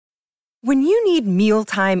When you need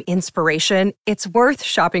mealtime inspiration, it's worth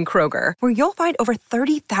shopping Kroger, where you'll find over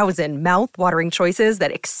 30,000 mouth-watering choices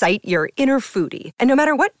that excite your inner foodie. And no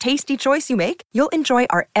matter what tasty choice you make, you'll enjoy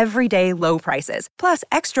our everyday low prices, plus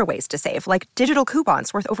extra ways to save, like digital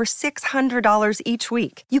coupons worth over $600 each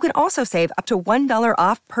week. You can also save up to $1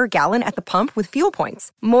 off per gallon at the pump with fuel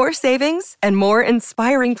points. More savings and more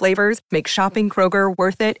inspiring flavors make shopping Kroger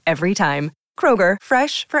worth it every time. Kroger,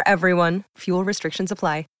 fresh for everyone. Fuel restrictions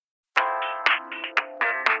apply.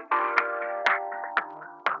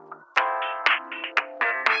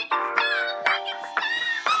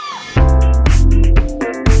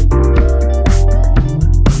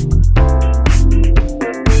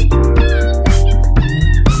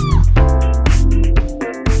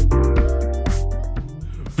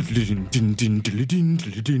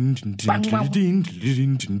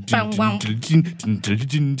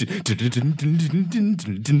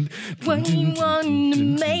 When you want to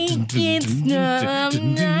make it stop,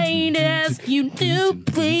 I'd ask you to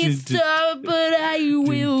please stop, but I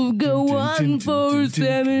will go on for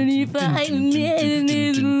 75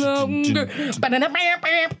 minutes longer.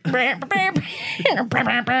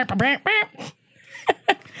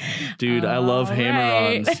 Dude, I love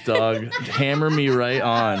hammer-ons, dog. Hammer me right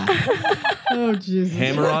on. Oh, Jesus.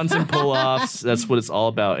 Hammer-ons and pull-offs, that's what it's all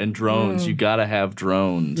about. And drones, you gotta have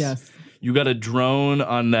drones. Yes. You got a drone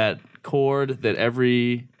on that chord that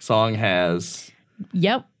every song has.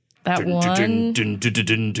 Yep, that one.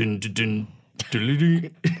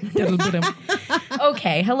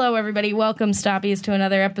 Okay, hello everybody. Welcome, Stoppies, to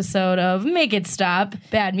another episode of Make It Stop,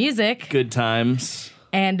 Bad Music. Good times.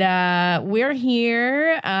 And we're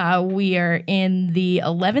here. We are in the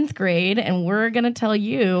 11th grade, and we're going to tell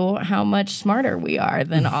you how much smarter we are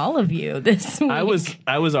than all of you this week.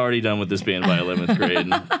 I was already done with this band by 11th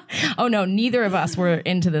grade. Oh, no, neither of us were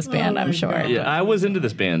into this band, I'm sure. Yeah, I was into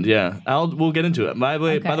this band, yeah. We'll get into it. By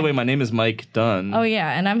the way, my name is Mike Dunn. Oh,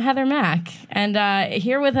 yeah, and I'm Heather Mack. And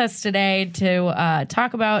here with us today to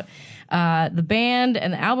talk about the band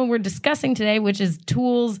and the album we're discussing today, which is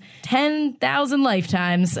Tool's 10,000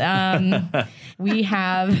 Lifetimes. We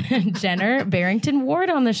have Jenner Barrington Ward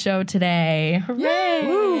on the show today.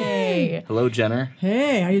 Hooray! Hello, Jenner.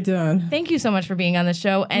 Hey, how you doing? Thank you so much for being on the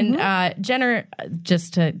show. And Jenner,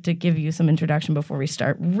 just to give you some introduction before we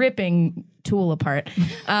start ripping Tool apart,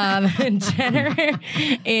 Jenner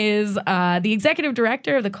is the executive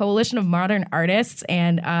director of the Coalition of Modern Artists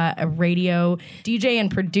and a radio DJ and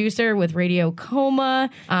producer with Radio Coma,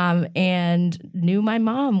 and knew my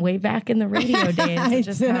mom way back in the radio days, which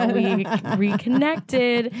is how we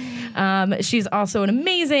reconnected. She's also an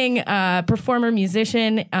amazing performer,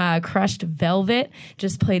 musician, crushed Velvet,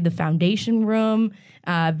 just played the Foundation Room.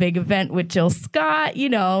 Big event with Jill Scott,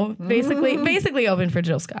 basically open for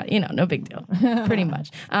Jill Scott, no big deal, pretty much.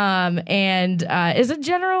 And is a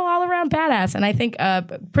general all around badass, and I think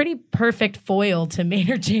a pretty perfect foil to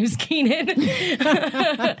Maynard James Keenan.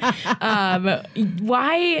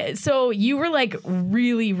 Why? So you were like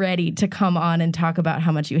really ready to come on and talk about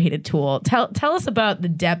how much you hated Tool. Tell us about the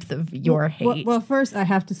depth of your hate. Well, first I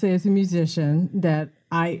have to say, as a musician, that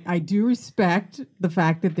I do respect the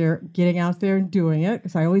fact that they're getting out there and doing it,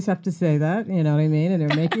 because I always have to say that, you know what I mean? And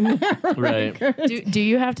they're making their right. Do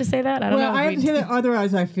you have to say that? I don't know. I have to say that,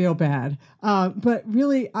 otherwise I feel bad. But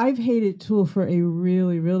really, I've hated Tool for a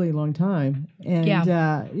really, really long time. And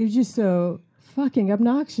you're just so fucking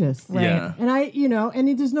obnoxious. Right. Yeah. And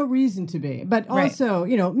and there's no reason to be. But also,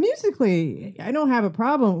 musically, I don't have a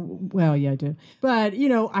problem. Well, yeah, I do. But,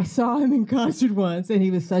 I saw him in concert once, and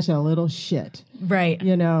he was such a little shit. Right.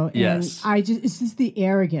 And Yes. it's just the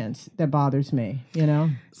arrogance that bothers me,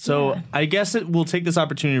 So I guess we'll take this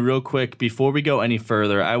opportunity real quick before we go any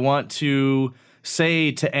further. I want to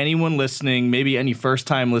say to anyone listening, maybe any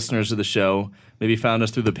first-time listeners of the show, maybe found us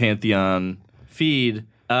through the Pantheon feed,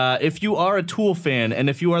 if you are a Tool fan, and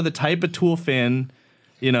if you are the type of Tool fan,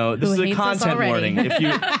 this is a content warning. If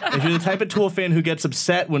you're the type of Tool fan who gets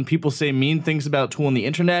upset when people say mean things about Tool on the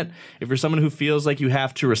internet, if you're someone who feels like you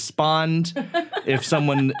have to respond, if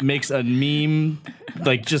someone makes a meme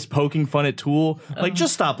like just poking fun at Tool,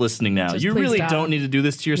 just stop listening now. You really don't need to do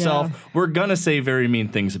this to yourself. Yeah. We're gonna say very mean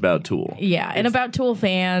things about Tool. Yeah, and about Tool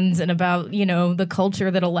fans, and about the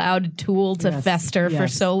culture that allowed Tool to fester for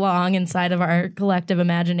so long inside of our collective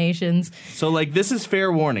imaginations. So this is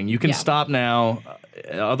fair warning. You can stop now.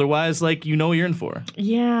 Otherwise, what you're in for.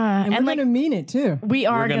 Yeah. And we're going to mean it, too. We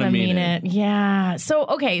are going to mean it. Yeah. So,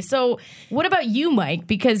 okay. So, what about you, Mike?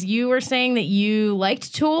 Because you were saying that you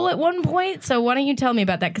liked Tool at one point. So, why don't you tell me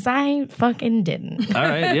about that? Because I fucking didn't. All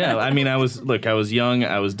right. Yeah. I mean, I was young.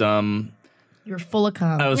 I was dumb. You're full of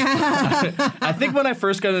cum. I think when I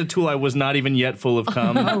first got into Tool, I was not even yet full of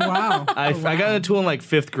cum. Oh, wow. I got into Tool in like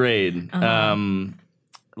 5th grade.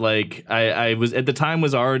 Like I was at the time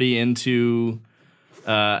was already into.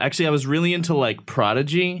 Actually, I was really into like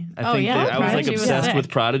Prodigy. I think I was like obsessed with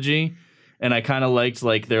Prodigy, and I kind of liked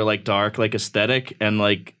like their like dark like aesthetic and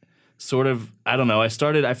like sort of I don't know. I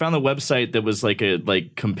found the website that was like a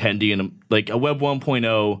like compendium, like a Web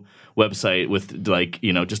 1.0 website with like,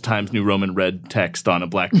 you know, just Times New Roman red text on a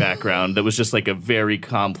black background that was just like a very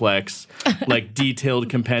complex, like detailed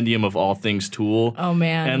compendium of all things Tool. Oh,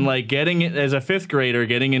 man. And like getting it as a 5th grader,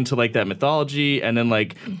 getting into like that mythology and then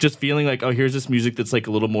like just feeling like, oh, here's this music that's like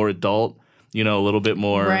a little more adult, you know, a little bit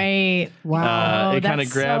more. Right. Wow. It kind of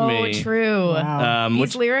grabbed me. So true. Wow.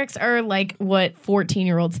 These lyrics are like what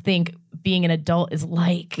 14-year-olds think being an adult is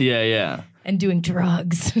like. Yeah. And doing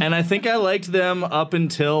drugs. And I think I liked them up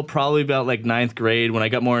until probably about like 9th grade. When I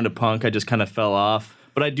got more into punk, I just kind of fell off.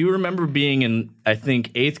 But I do remember being in, I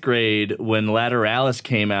think, 8th grade when Lateralis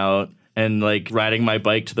came out and like riding my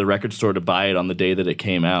bike to the record store to buy it on the day that it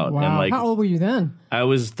came out. Wow. And like, How old were you then? I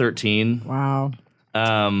was 13. Wow.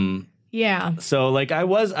 Yeah. So like I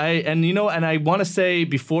want to say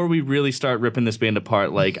before we really start ripping this band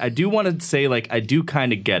apart, like I do want to say like I do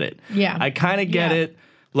kind of get it. Yeah. I kind of get it.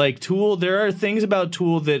 Like Tool, there are things about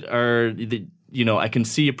Tool that you know I can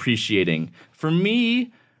see appreciating. For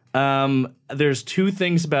me, there's 2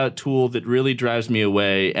 things about Tool that really drives me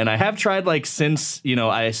away, and I have tried like since you know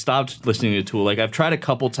I stopped listening to Tool. Like I've tried a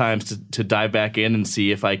couple times to dive back in and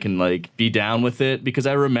see if I can like be down with it because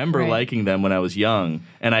I remember liking them when I was young,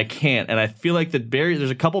 and I can't. And I feel like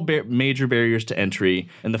there's a couple major barriers to entry,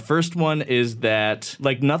 and the first one is that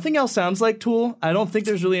like nothing else sounds like Tool. I don't think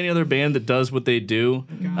there's really any other band that does what they do.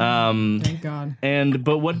 Thank God.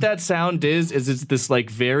 But what that sound is it's this like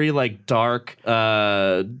very like dark,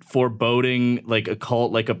 foreboding, like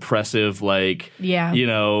occult, like oppressive, like you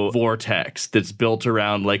know, vortex that's built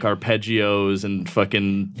around like arpeggios and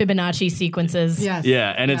fucking Fibonacci sequences. Yes.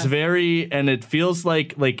 Yeah, and it's very, and it feels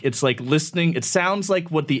like it's like listening. It sounds like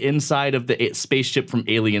what the inside of the spaceship from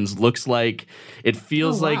Aliens looks like. It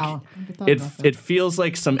feels wow. it feels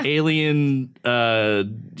like some alien,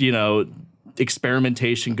 you know,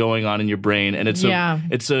 experimentation going on in your brain, and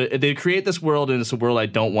they create this world, and it's a world I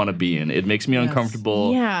don't want to be in. It makes me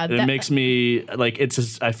uncomfortable. Yeah, it makes me like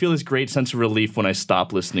I feel this great sense of relief when I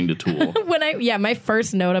stop listening to Tool. My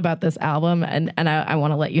first note about this album, and I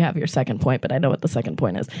want to let you have your second point, but I know what the second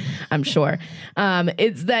point is, I'm sure.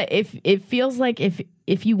 It's that if it feels like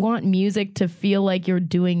if you want music to feel like you're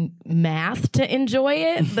doing math to enjoy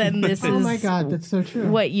it, then this is oh my God, that's so true.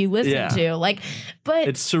 What you listen to. Like, but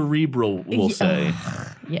it's cerebral, we'll say.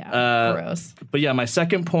 Gross. But yeah, my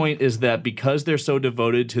second point is that because they're so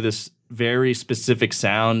devoted to this very specific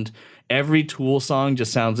sound, every Tool song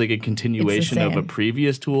just sounds like a continuation of a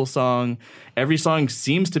previous Tool song. Every song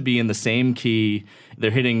seems to be in the same key.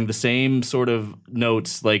 They're hitting the same sort of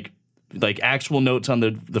notes, like actual notes on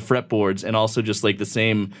the fretboards, and also just like the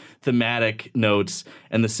same thematic notes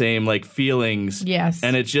and the same like feelings. Yes.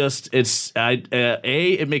 And A,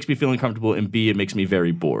 it makes me feel uncomfortable, and B, it makes me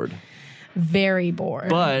very bored. Very bored.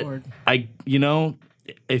 But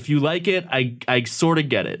if you like it, I sort of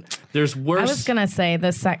get it. There's worse. I was gonna say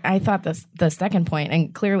I thought the second point,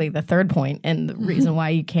 and clearly the third point, and the reason why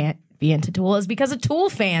you can't be into Tool is because of Tool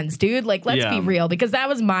fans, dude. Like, let's be real, because that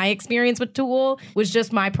was my experience with Tool, was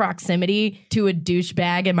just my proximity to a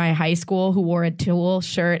douchebag in my high school who wore a Tool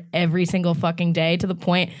shirt every single fucking day, to the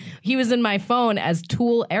point he was in my phone as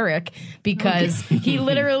Tool Eric, because he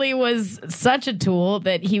literally was such a Tool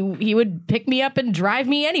that he would pick me up and drive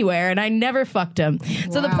me anywhere, and I never fucked him.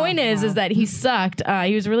 So the point is that he sucked.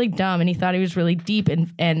 He was really dumb, and he thought he was really deep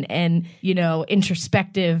and you know,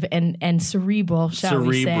 introspective and cerebral, shall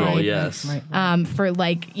we say. Yes. For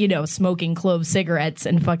like, you know, smoking clove cigarettes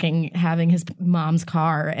and fucking having his mom's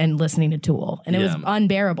car and listening to Tool. And it was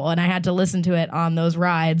unbearable. And I had to listen to it on those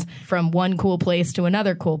rides from one cool place to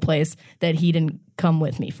another cool place that he didn't come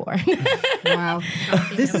with me for. Wow.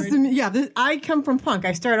 I come from punk.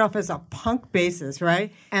 I started off as a punk bassist,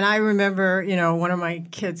 right? And I remember, you know, one of my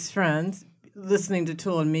kids' friends listening to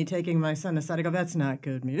Tool and me taking my son aside. I go, that's not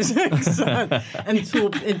good music, son. And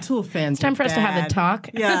Tool fans. It's time for us to have the talk.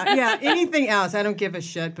 Yeah. Anything else, I don't give a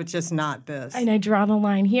shit, but just not this. And I draw the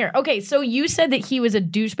line here. Okay, so you said that he was a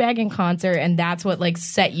douchebag in concert, and that's what like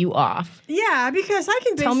set you off. Yeah, because I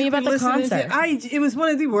can tell me about the concert. It was one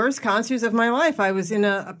of the worst concerts of my life. I was in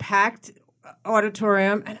a packed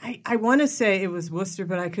auditorium, and I want to say it was Worcester,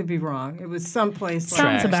 but I could be wrong. It was someplace.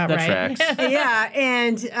 Sounds about right. Yeah,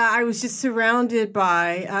 and I was just surrounded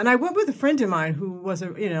by, and I went with a friend of mine who was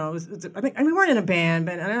we weren't in a band,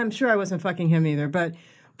 but and I'm sure I wasn't fucking him either, but.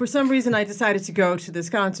 For some reason, I decided to go to this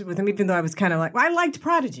concert with him, even though I was kind of like, I liked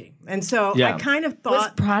Prodigy. And so I kind of thought. Was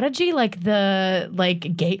Prodigy like the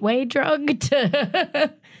gateway drug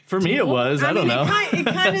to. For me, it was. I don't know. It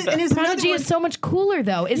kind of, and it's Prodigy is so much cooler,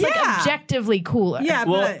 though. It's like objectively cooler. Yeah,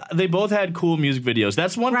 well, they both had cool music videos.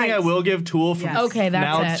 That's one thing I will give Tool from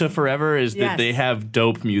now to forever is that they have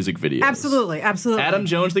dope music videos. Absolutely. Adam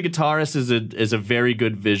Jones, the guitarist, is a very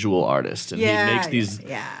good visual artist, and he makes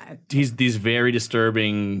these very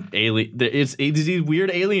disturbing alien. It's these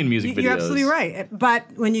weird alien music videos. You're absolutely right. But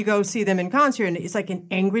when you go see them in concert, it's like an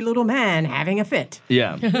angry little man having a fit.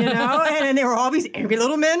 Yeah, and there were all these angry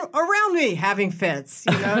little men around me having fits,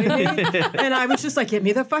 you know what I mean? And I was just like, get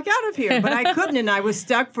me the fuck out of here. But I couldn't, and I was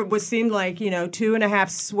stuck for what seemed like, 2.5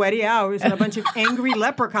 sweaty hours and a bunch of angry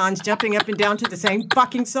leprechauns jumping up and down to the same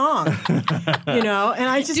fucking song. And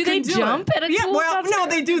I just couldn't do jump it. at a Tool concert? No,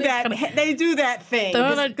 they do that. They do that thing.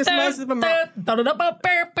 Because most of them are...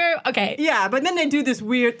 Okay. Yeah, but then they do this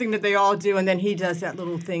weird thing that they all do, and then he does that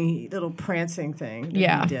little thing, little prancing thing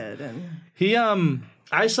that he did. And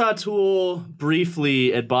I saw Tool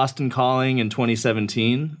briefly at Boston Calling in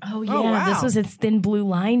 2017. Oh, yeah. Wow. This was its Thin Blue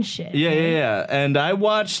Line shit. Yeah. And I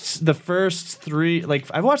watched the first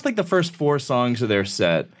the first 4 songs of their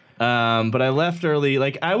set. But I left early.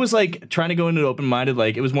 I was trying to go into it open-minded.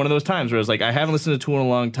 It was one of those times where I was like, I haven't listened to Tool in a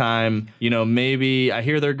long time. Maybe I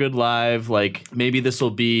hear they're good live. Maybe this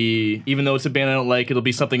will be, even though it's a band I don't like, it'll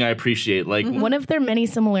be something I appreciate. One of their many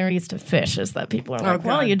similiarities to Fish is that people are like,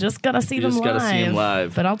 well, you just gotta see them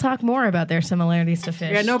live. But I'll talk more about their similarities to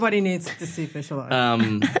Fish. Yeah, nobody needs to see Fish live.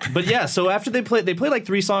 But yeah, so after they played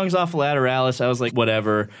 3 songs off Lateralis, I was like,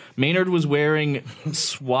 whatever. Maynard was wearing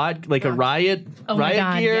SWAT, a riot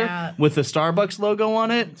gear. Yeah. With the Starbucks logo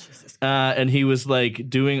on it, and he was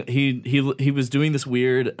doing he was doing these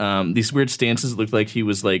weird stances. It looked like he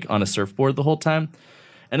was on a surfboard the whole time.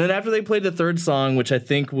 And then after they played the 3rd song, which I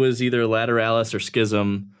think was either Lateralis or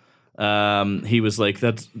Schism, he was like,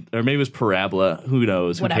 that's, or maybe it was Parabola. Who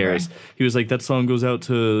knows? Who cares? He was like, that song goes out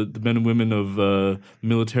to the men and women of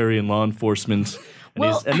military and law enforcement.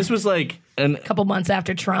 And this was a couple months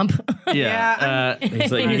after Trump. Yeah.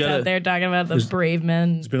 He's out there talking about the brave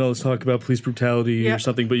men. There's been all this talk about police brutality or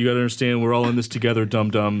something, but you got to understand we're all in this together,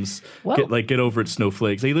 dum-dums. Get over it,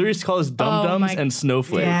 snowflakes. They literally used to call us dum-dums and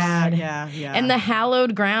snowflakes. Yeah. And the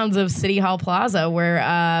hallowed grounds of City Hall Plaza, where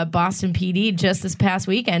Boston PD just this past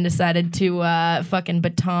weekend decided to fucking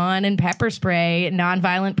baton and pepper spray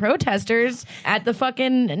nonviolent protesters at the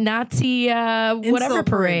fucking Nazi whatever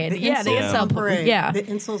parade. The incel parade. Yeah. The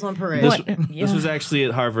insoles on parade. This was actually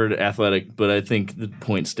at Harvard Athletic, but I think the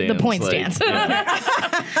point stands. The point stands. Yeah.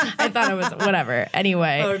 I thought it was whatever.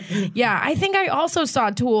 Anyway, I think I also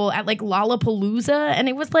saw Tool at Lollapalooza, and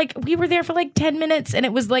it was we were there for 10 minutes, and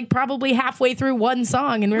it was probably halfway through one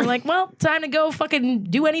song, and we were like, well, time to go fucking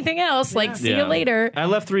do anything else. See you later. I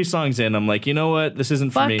left 3 songs in. I'm like, you know what? This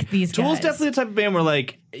isn't for me. These Tool's guys. definitely the type of band where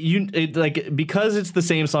because it's the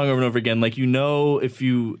same song over and over again, if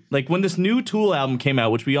you when this new Tool album came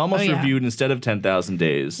out, which we almost reviewed instead of 10,000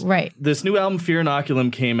 Days. Right. This new album, Fear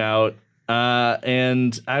Inoculum, came out.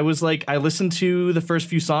 And I was I listened to the first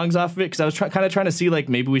few songs off of it because I was kind of trying to see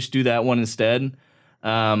maybe we should do that one instead.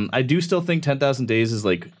 I do still think 10,000 Days is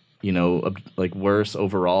worse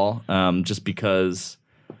overall, just because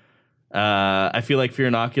I feel like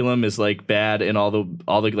Fear Inoculum is bad in all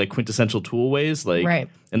the quintessential Tool ways. Right.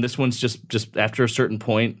 And this one's just after a certain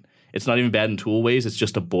point, it's not even bad in Tool ways. It's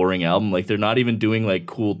just a boring album. They're not even doing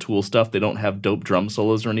cool Tool stuff. They don't have dope drum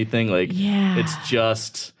solos or anything. It's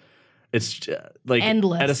just. It's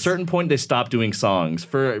endless. At a certain point, they stop doing songs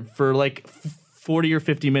for 40 or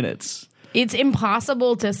 50 minutes. It's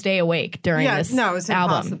impossible to stay awake during this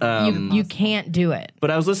album. You can't do it. But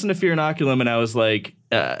I was listening to Fear Inoculum, and I was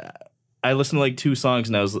I listened to 2 songs,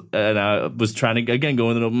 and I was trying to again go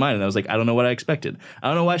with an open mind, and I was I don't know what I expected. I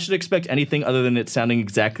don't know why I should expect anything other than it sounding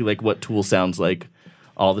exactly like what Tool sounds like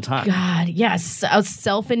all the time. God, yes, a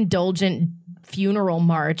self-indulgent funeral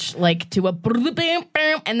march, to a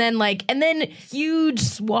and then huge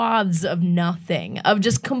swaths of nothing, of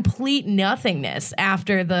just complete nothingness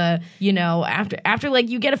after the, after like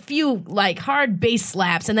you get a few like hard bass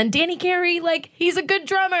slaps, and then Danny Carey, like, he's a good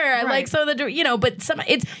drummer. Right. Like, so but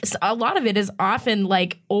it's a lot of it is often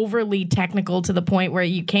like overly technical to the point where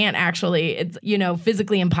you can't actually, it's,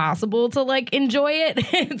 physically impossible to like enjoy it.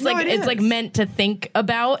 It's like meant to think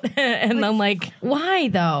about. And then like, why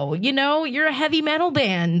though? You're a heavy metal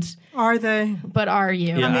band. Are they? But are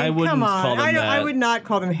you? Yeah, I wouldn't come on. call them that. I would not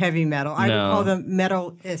call them heavy metal. I would call them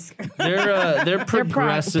metal-esque. They're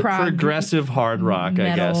progressive hard rock,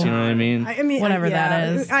 I guess. You know what I mean? I mean, whatever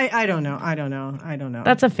that is. I don't know.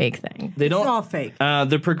 That's a fake thing. They don't. It's all fake.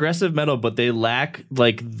 They're progressive metal, but they lack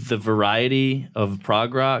like the variety of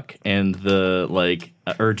prog rock and the like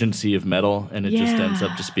urgency of metal, and it just ends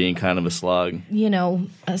up just being kind of a slog.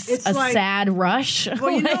 A sad Rush.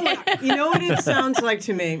 Well, you know what it sounds like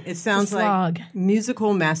to me? It sounds like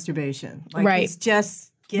musical masturbation. Like he's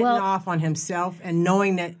just getting off on himself and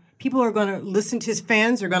knowing that people are going to listen to his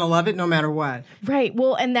fans are going to love it no matter what. Right.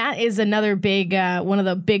 Well, and that is another big one of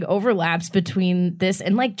the big overlaps between this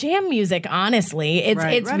and like jam music, honestly.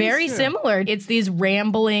 It's very similar. It's these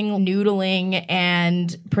rambling, noodling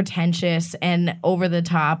and pretentious and over the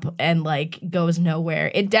top and like goes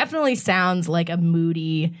nowhere. It definitely sounds like a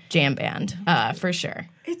moody jam band, for sure.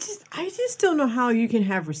 I just don't know how you can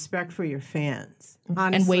have respect for your fans,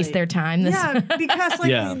 honestly. And waste their time. Because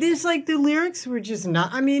there's like the lyrics were just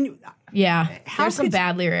not. I mean, there's some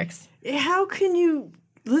bad lyrics. How can you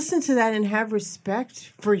listen to that and have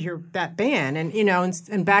respect for that band and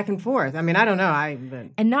and back and forth? I mean, I don't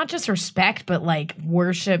know. And not just respect, but like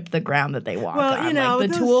worship the ground that they walk on.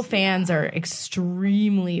 Like, the Tool fans are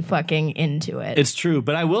extremely fucking into it. It's true,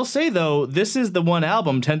 but I will say though, this is the one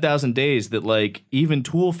album, 10,000 Days, that like even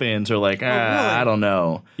Tool fans are like, really? I don't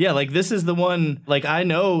know. Yeah, like this is the one. Like I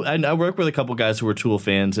work with a couple guys who were Tool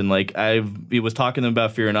fans, and like I was talking to them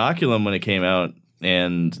about Fear Inoculum when it came out,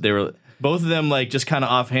 and they were. Both of them, like, just kind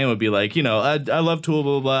of offhand would be like, I love Tool,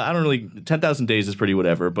 blah, blah, blah. I don't really, 10,000 Days is pretty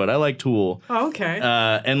whatever, but I like Tool. Oh, okay.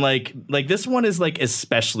 And, like this one is, like,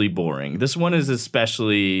 especially boring. This one is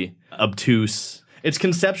especially obtuse. It's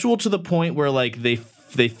conceptual to the point where, like, they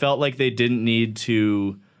felt like they didn't need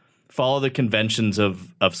to follow the conventions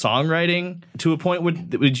of songwriting to a point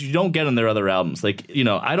which you don't get on their other albums. Like,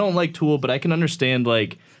 I don't like Tool, but I can understand,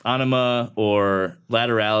 like, Anima or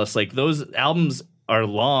Lateralis. Like, those albums are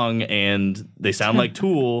long and they sound like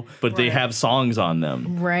Tool, but they have songs on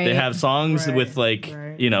them. Right. They have songs with like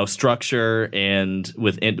structure and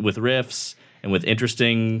with riffs and with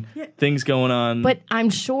interesting things going on. But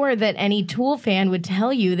I'm sure that any Tool fan would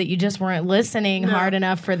tell you that you just weren't listening hard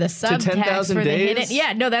enough for the subtext, for the hidden.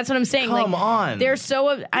 Yeah, no, that's what I'm saying. Come on. They're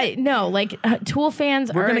so Tool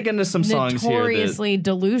fans We're gonna get into some songs here notoriously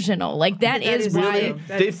delusional. Like that is why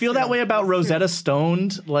they feel that way about Rosetta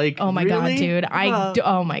Stoned. Like, oh my really? God, dude.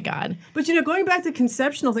 Oh my God. But going back to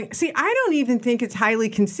conceptual thing, see, I don't even think it's highly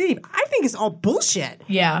conceived. I think it's all bullshit.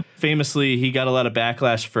 Yeah. Famously, he got a lot of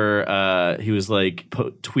backlash for he was like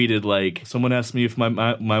tweeted like, someone asked me if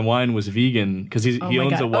my wine was vegan because he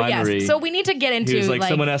owns a winery. Oh, yes. So we need to get into he was like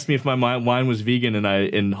someone asked me if my wine was vegan, and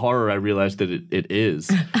in horror I realized that it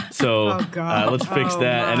is. So let's fix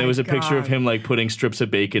that. And it was a picture of him like putting strips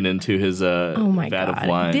of bacon into his vat of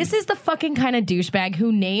wine. This is the fucking kind of douchebag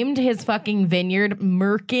who named his fucking vineyard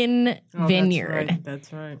Merkin Vineyard.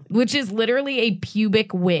 That's right. Which is literally a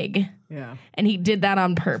pubic wig. Yeah. And he did that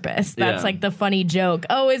on purpose. That's like the funny joke.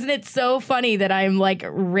 Oh, isn't it so funny that I'm like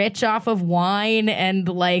rich off of wine and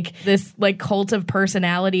like this like cult of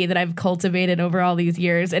personality that I've cultivated over all these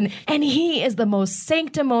years. And he is the most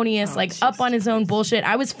sanctimonious, up on his own bullshit.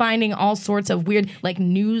 I was finding all sorts of weird like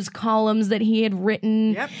news columns that he had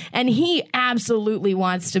written. Yep. And he absolutely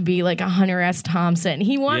wants to be like a Hunter S. Thompson.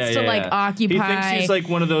 He wants to like occupy. He thinks he's like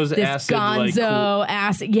one of those this acid gonzo like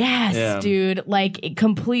acid. Yes, dude. Like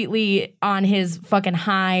completely on his fucking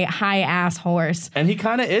high ass horse. And he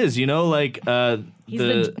kind of is, like the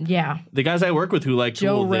guys I work with who like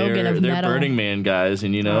Joe Tool, Rogan they're of metal. Burning Man guys,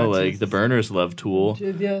 and like the Burners love Tool. I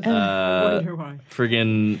wonder why.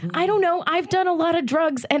 Friggin' I don't know. I've done a lot of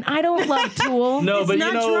drugs and I don't love Tool. No, but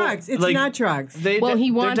not drugs. It's like, not drugs. He wants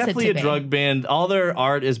they're it definitely to a be. drug band. All their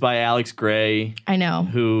art is by Alex Gray. I know.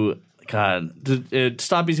 Who, God,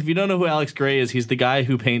 Stoppies, if you don't know who Alex Gray is, he's the guy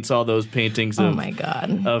who paints all those paintings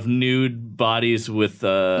of nude bodies with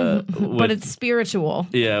but it's spiritual.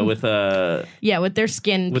 Yeah, with with their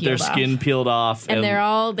skin peeled off. And they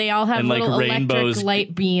all have little electric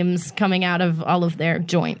light beams coming out of all of their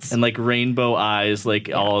joints. And like rainbow eyes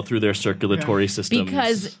all through their circulatory systems.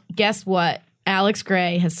 Because guess what? Alex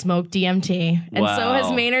Gray has smoked DMT, and so has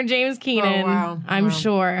Wow. Maynard James Keenan. Oh, wow. I'm Wow.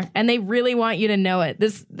 sure, and they really want you to know it.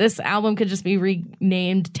 This album could just be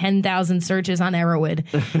renamed 10,000 Searches on Arrowwood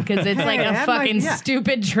because it's like a that fucking might- yeah.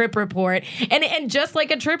 stupid trip report, and just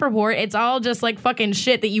like a trip report, it's all just like fucking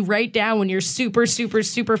shit that you write down when you're super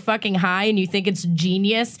fucking high and you think it's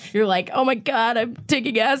genius. You're like, oh my god, I'm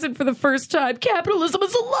taking acid for the first time. Capitalism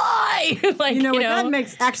is a lie. Like You know what?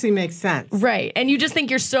 That actually makes sense. right. And you just think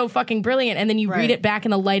you're so fucking brilliant. And then you Right. read it back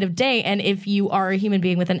in the light of day. And if you are a human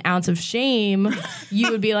being with an ounce of shame,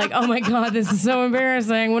 you would be like, oh my God, this is so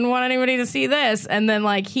embarrassing. Wouldn't want anybody to see this. And then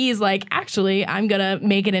like, he's like, actually, I'm going to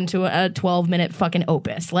make it into a 12-minute fucking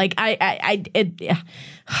opus. Like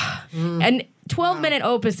and 12-minute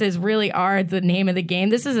opuses really are the name of the game.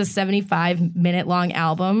 This is a 75-minute long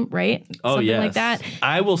album, right? Oh, Something yes. like that.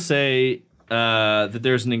 I will say that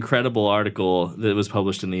there's an incredible article that was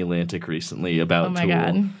published in The Atlantic recently about Oh my Tool.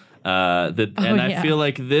 God. And I feel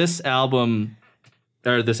like this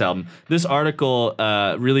article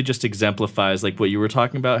really just exemplifies like what you were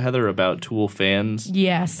talking about, Heather, about Tool fans.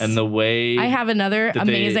 Yes. And the way I have another that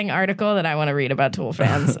amazing article that I want to read about Tool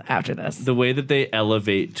fans after this. the way that they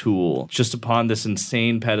elevate Tool just upon this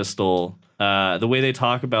insane pedestal. The way they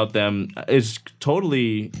talk about them is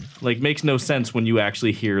totally like makes no sense when you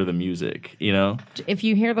actually hear the music, you know? If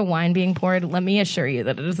you hear the wine being poured, let me assure you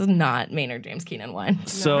that it is not Maynard James Keenan wine.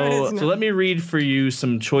 So let me read for you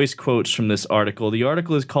some choice quotes from this article. The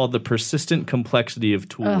article is called The Persistent Complexity of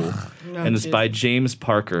Tool, and it's by James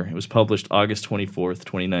Parker. It was published August 24th,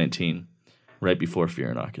 2019, right before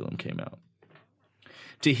Fear Inoculum came out.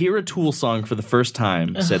 To hear a Tool song for the first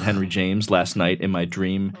time, said Henry James last night in my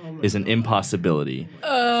dream, is an impossibility.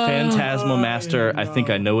 Phantasmal Master, I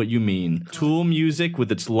think I know what you mean. Tool music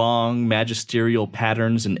with its long, magisterial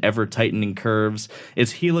patterns and ever-tightening curves,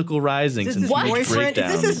 its helical risings Is and this huge his boyfriend?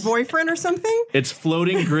 breakdowns. Is this his boyfriend or something? Its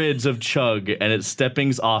floating grids of chug and its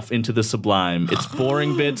steppings off into the sublime. Its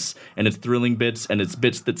boring bits and its thrilling bits and its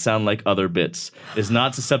bits that sound like other bits is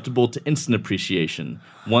not susceptible to instant appreciation.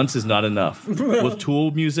 Once is not enough. With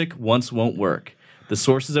Tool music, once won't work. The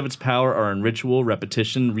sources of its power are in ritual,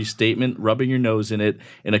 repetition, restatement, rubbing your nose in it,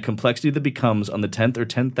 in a complexity that becomes, on the 10th or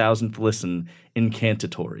 10,000th listen,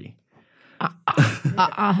 incantatory.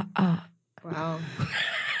 Wow. Wow.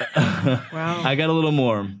 I got a little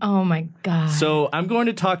more. Oh my God. So I'm going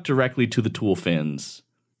to talk directly to the Tool fans,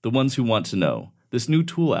 the ones who want to know. This new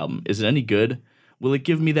Tool album, is it any good? Will it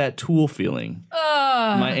give me that Tool feeling?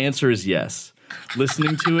 My answer is yes.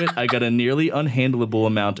 Listening to it, I got a nearly unhandleable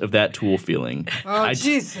amount of that Tool feeling. Oh,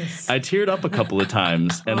 Jesus. I teared up a couple of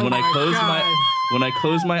times, and when I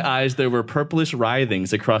closed my eyes, there were purplish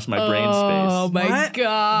writhings across my brain oh space. my What?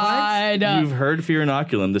 God. You've heard Fear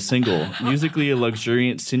Inoculum, the single. Musically, a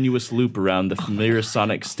luxuriant, sinuous loop around the familiar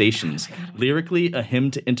sonic stations. Lyrically, a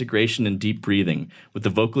hymn to integration and deep breathing, with the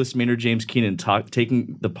vocalist Maynard James Keenan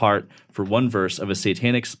taking the part for one verse of a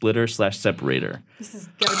satanic splitter/separator. This has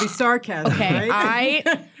got to be sarcasm, Okay, right?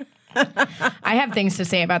 I have things to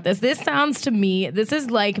say about this. This sounds to me, this is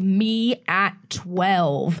like me at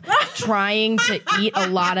 12 trying to eat a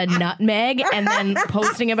lot of nutmeg and then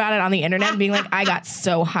posting about it on the internet and being like, I got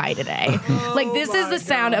so high today. Like, this is the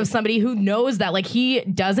sound of somebody who knows that, like, he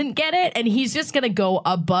doesn't get it and he's just going to go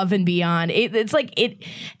above and beyond. It's like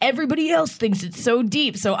everybody else thinks it's so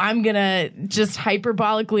deep, so I'm going to just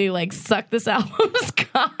hyperbolically, like, suck this album's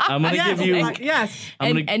cock. I'm going to give you... Yes.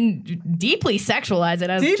 And deeply sexualize it,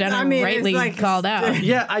 as Jenna rightly it's like- called out.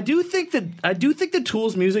 Yeah, I do think that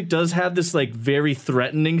Tool's music does have this like very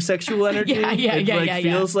threatening sexual energy.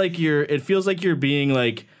 It feels like you're being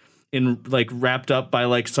like wrapped up by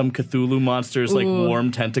like some Cthulhu monster's like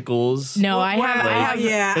warm tentacles. No, I have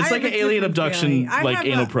It's like an alien abduction like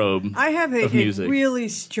anal probe. I have of a music. really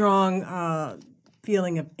strong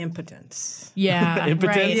feeling of impotence. Yeah,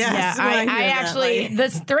 Impotence? right. Yes, Yeah, when I I hear that,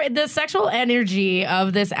 actually the sexual energy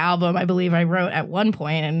of this album, I believe I wrote at one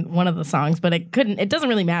point in one of the songs, but it doesn't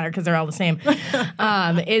really matter because they're all the same.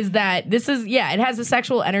 Is that this is it has the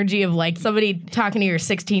sexual energy of like somebody talking to your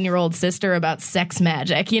 16-year-old sister about sex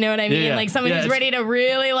magic. You know what I mean? Yeah. Like somebody who's ready to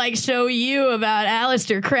really like show you about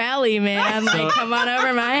Aleister Crowley, man. Like, come on over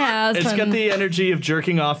to my house. It's got the energy of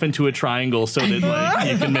jerking off into a triangle so that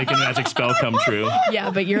like you can make a magic spell come true.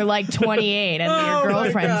 Yeah, but you're like 28 and Oh, your my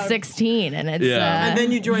girlfriend's God. 16, and it's And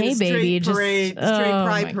then you join hey, the straight baby, parade, just, straight oh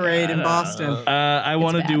pride my parade God. in Boston. I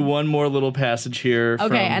want to bad. do one more little passage here.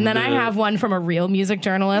 Okay, and then I have one from a real music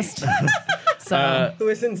journalist. So Who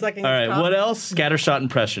isn't sucking All his right, cock? what else? Scattershot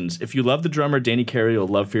impressions. If you love the drummer Danny Carey, you'll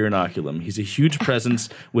love Fear Inoculum. He's a huge presence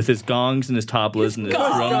with his gongs and his tablas and his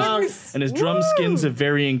drums. And his drum skins of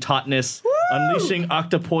varying tautness Unleashing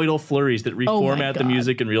octopoidal flurries that reformat the God.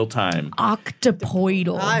 music in real time.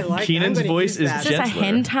 Octopoidal. I like Keenan's I'm gonna voice use is that. Is this a gentler.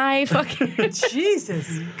 hentai fucking?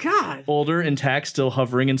 Jesus, God. Older, intact, still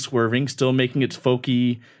hovering and swerving, still making its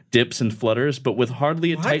folky dips and flutters, but with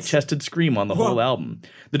hardly a tight-chested scream on the whole album.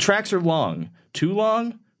 The tracks are long. Too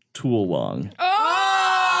long? Tool long.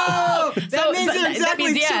 Oh, that means they're exactly that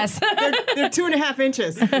means yes. they're 2.5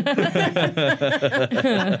 inches.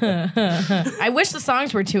 I wish the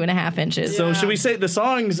songs were 2.5 inches. So should we say the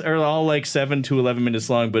songs are all like 7 to 11 minutes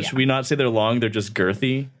long, but should we not say they're long? They're just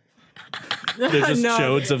girthy? They're just No.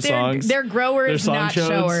 chodes of songs? They're growers, They're song not chodes?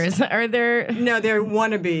 showers. Are there? No, they're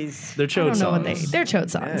wannabes. They're I chode don't know what songs. they're chode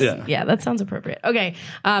songs. Yeah. That sounds appropriate. Okay,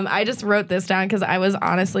 I just wrote this down because I was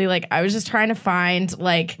honestly I was just trying to find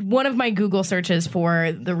one of my Google searches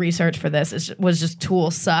for the research for this was just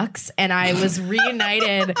Tool sucks, and I was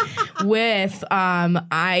reunited with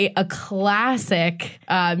a classic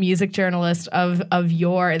music journalist of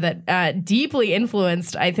yore that deeply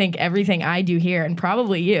influenced I think everything I do here and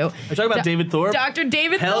probably you. Are you talking about David Thorpe? Dr.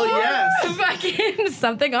 David Hell Thorpe. yes. Fucking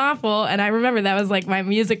Something Awful. And I remember that was my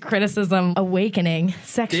music criticism awakening.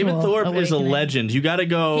 Sexual David Thorpe is a awakening. legend. You got to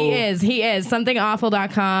go. He is.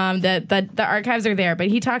 Somethingawful.com. The archives are there. But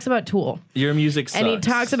he talks about Tool. Your music sucks. And he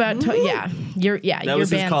talks about your was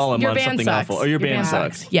his column your on band Something sucks. Awful. Or your band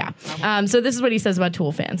sucks. Yeah. So this is what he says about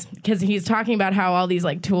Tool fans, because he's talking about how all these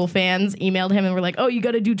Tool fans emailed him and were like, "Oh, you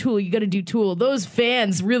got to do Tool. You got to do Tool. Those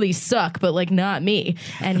fans really suck, but not me."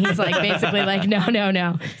 And he's basically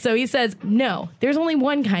no. So he says, "No, there's only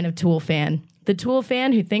one kind of Tool fan." The Tool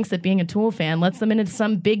fan who thinks that being a Tool fan lets them into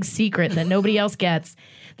some big secret that nobody else gets.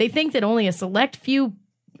 They think that only a select few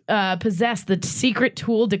possess the secret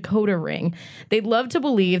Tool decoder ring. They'd love to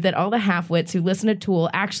believe that all the half-wits who listen to Tool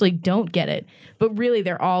actually don't get it, but really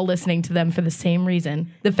they're all listening to them for the same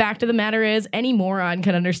reason. The fact of the matter is, any moron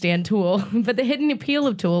can understand Tool, but the hidden appeal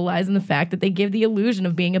of Tool lies in the fact that they give the illusion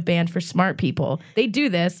of being a band for smart people. They do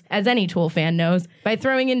this, as any Tool fan knows, by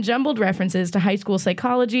throwing in jumbled references to high school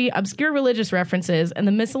psychology, obscure religious references, and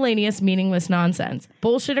the miscellaneous meaningless nonsense.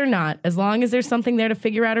 Bullshit or not, as long as there's something there to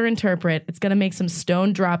figure out or interpret, it's gonna make some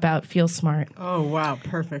stone dropout feel smart. Oh, wow.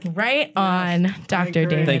 Perfect. Right on, Dr. agree.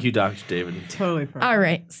 David. Thank you, Dr. David. Totally perfect. All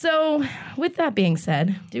right. So, with that being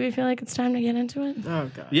said, do we feel like it's time to get into it? Oh,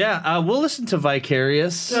 God. Yeah, we'll listen to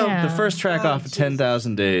Vicarious, Yeah. the first track off of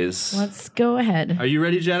 10,000 Days. Let's go ahead. Are you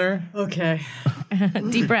ready, Jenner? Okay.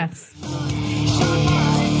 Deep breaths.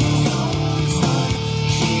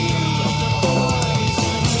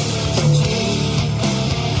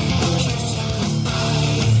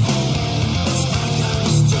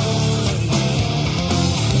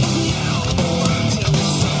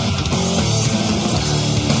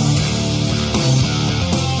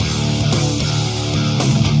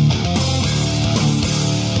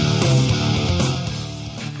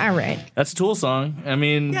 All right. That's a Tool song. I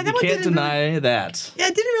mean, Yeah, that you one can't didn't deny that. Yeah,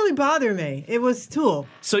 it didn't really bother me. It was Tool.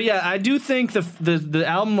 So yeah, I do think the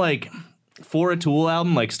album, for a Tool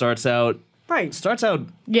album, starts out Right.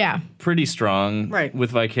 Yeah. pretty strong. Right. With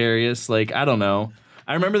Vicarious. I don't know.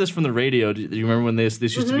 I remember this from the radio. Do you remember when this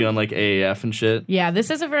used to be on AAF and shit? Yeah, this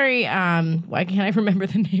is a very, why can't I remember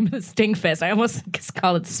the name of the Stinkfist? I almost just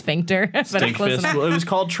call it Sphincter. But I'm close Stinkfist. enough. Well, it was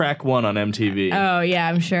called Track 1 on MTV. Oh, yeah,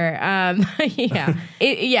 I'm sure.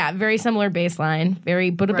 Yeah. Very similar bass line. Very,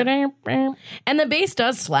 and the bass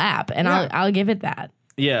does slap, and Yeah. I'll give it that.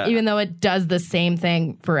 Yeah. Even though it does the same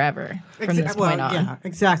thing forever from this point on. Yeah,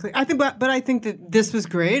 exactly. I think, but I think that this was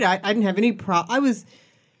great. I didn't have any problem.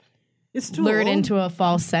 It's Tool. Lured into a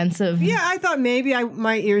false sense of Yeah, I thought maybe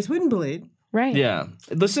my ears wouldn't bleed. right. Yeah.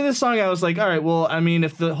 Listen to this song, I was like, all right, well, I mean,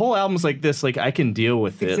 if the whole album's like this, I can deal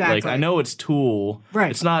with it. Exactly. I know it's Tool.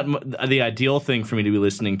 Right. It's not the ideal thing for me to be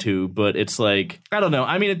listening to, but it's I don't know.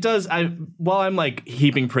 I mean, it does, while I'm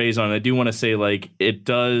heaping praise on it, I do want to say, it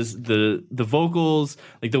does, the vocals,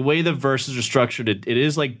 the way the verses are structured, it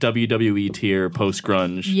is WWE tier,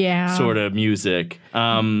 post-grunge Yeah. sort of music.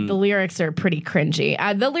 The lyrics are pretty cringy.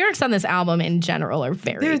 The lyrics on this album in general are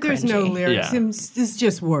very There's cringy. no lyrics. Yeah. It's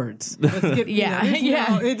just words. Let's get, Yeah, there's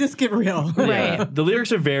yeah. It just get real. Right. Yeah. The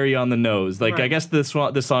lyrics are very on the nose. I Right. guess the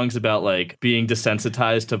song's about being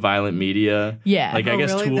desensitized to violent media. Yeah. I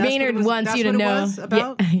guess really? Tool. That's Maynard what it was- wants that's you to what it know. was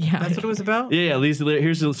about? Yeah. That's what it was about? Yeah,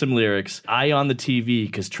 here's some lyrics. Eye on the TV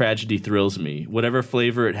because tragedy thrills me. Whatever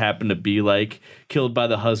flavor it happened to be like. Killed by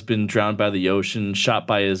the husband, drowned by the ocean, shot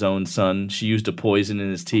by his own son. She used a poison in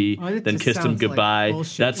his tea, Oh, it then just kissed him sounds like goodbye.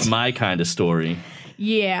 bullshit. That's my kind of story.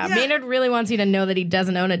 Yeah, Maynard really wants you to know that he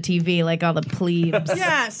doesn't own a TV like all the plebes.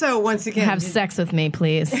 Yeah, so once again. Have sex with me,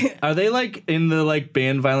 please. Are they in the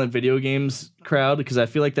banned violent video games crowd? Because I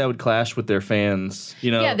feel like that would clash with their fans.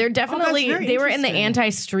 You know? Yeah, they're definitely very they were in the interesting.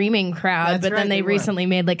 anti-streaming crowd, That's but right, then they they were. recently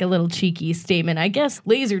made like a little cheeky statement. I guess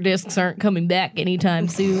laser discs aren't coming back anytime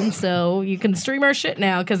soon, so you can stream our shit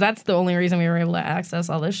now because that's the only reason we were able to access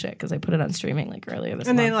all this shit because I put it on streaming like earlier this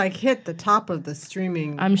And month. they like hit the top of the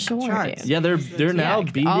streaming. I'm sure, charts. dude. Yeah, they're now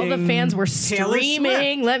beating all the fans were Taylor streaming.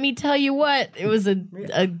 Swift. Let me tell you what, it was a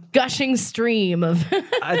gushing stream of.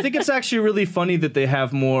 I think it's actually really funny that they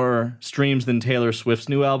have more streams than Taylor Swift's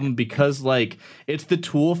new album because like it's the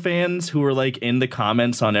Tool fans who are like in the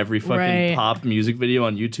comments on every fucking Right. pop music video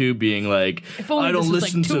on YouTube being like, only I don't this was,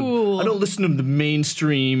 like, listen Tool." to the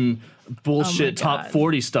mainstream bullshit top God.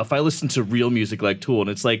 40 stuff. I listen to real music like Tool, and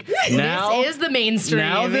it's like now This is the mainstream.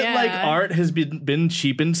 now that yeah. like art has been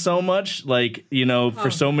cheapened so much, like you know,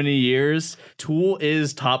 for so many years, Tool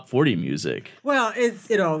is top 40 music. Well,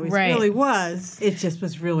 it always Right. really was. It just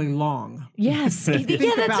was really long. Yes, yeah, Think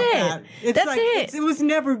that's about it. that. It's That's like, it. It was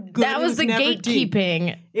never good. That It was the never deep.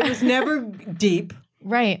 gatekeeping. It was never deep.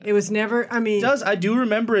 Right. It was never. I mean, I do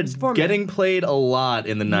remember it format. getting played a lot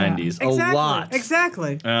in the 90s. exactly, A lot.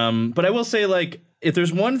 Exactly. But I will say, like, if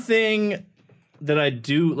there's one thing that I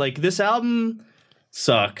do, like, this album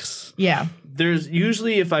sucks. Yeah. There's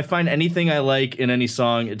usually, if I find anything I like in any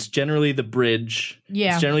song, it's generally the bridge.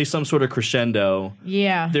 Yeah. It's generally some sort of crescendo.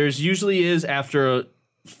 Yeah. There's usually is after a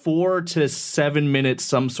 4 to 7 minutes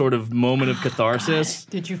some sort of moment of catharsis.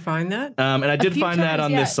 Did you find that? And I did few find that times,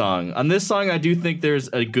 on yeah. this song. On this song, I do think there's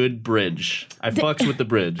a good bridge. I fucks with the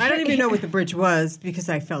bridge. I don't even know what the bridge was because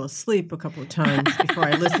I fell asleep a couple of times before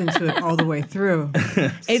I listened to it all the way through.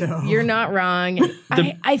 So- You're not wrong.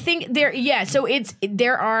 I think so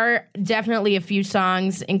there are definitely a few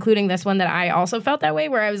songs, including this one, that I also felt that way,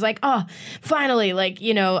 where I was like, oh, finally, like,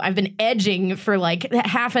 you know, I've been edging for like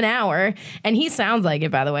half an hour, and he sounds like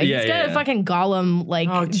it, by the way. Yeah, He's got yeah. a fucking Gollum like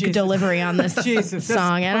Oh, Jesus. delivery on this Jesus, that's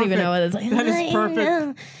song. I don't even know what it's like. That is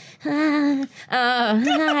perfect.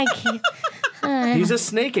 I can't. He's a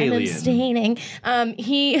snake I'm alien. abstaining.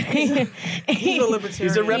 He's a libertarian.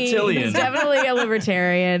 He's a reptilian. He's definitely a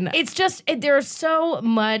libertarian. It's just there's so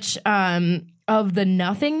much of the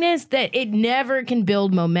nothingness that it never can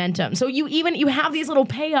build momentum. So you have these little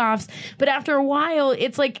payoffs, but after a while,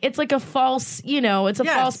 it's like a false, it's a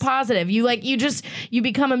Yes. false positive. You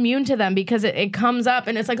become immune to them because it comes up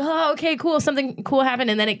and it's like, oh, okay, cool, something cool happened,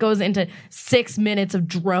 and then it goes into 6 minutes of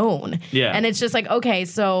drone. Yeah. And it's just like, okay,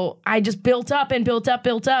 so I just built up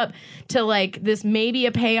to like this maybe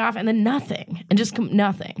a payoff and then nothing and just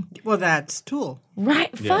nothing. Well, that's Tool.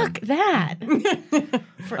 Right? Fuck that.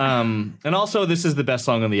 And also, this is the best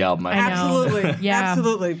song on the album. I know. Absolutely. Yeah.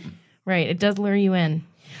 Absolutely. Right. It does lure you in.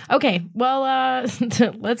 Okay. Well,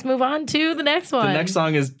 let's move on to the next one. The next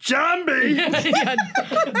song is Jambi.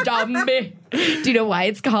 Jambi. Do you know why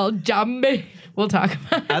it's called Jambi? We'll talk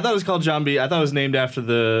about it. I thought it was called Jambi. I thought it was named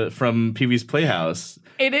after from Pee-wee's Playhouse.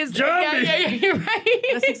 It is. Jambi. Yeah, you're right.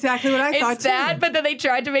 That's exactly what I thought, It's that, too. but then they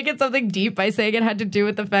tried to make it something deep by saying it had to do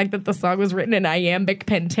with the fact that the song was written in iambic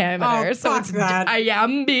pentameter. Oh, so fuck it's that.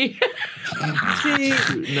 Iambi.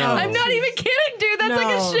 See, No. I'm not even kidding, dude. That's like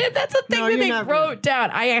a No. shit. That's a thing No, that you're they not wrote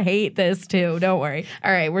down. I hate this too. Don't worry.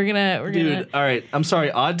 All right, we're gonna. Dude, all right. I'm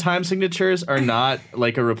sorry. Odd time signatures are not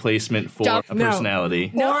like a replacement for a No.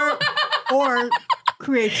 personality. or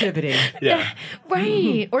creativity. Yeah.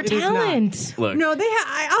 Right, or It is not. talent. Look, No,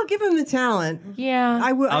 I'll give them the talent. Yeah.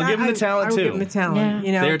 I will. I'll give them the talent, I will too. give them the talent. Yeah.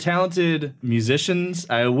 You know, they're talented musicians.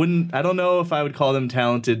 I don't know if I would call them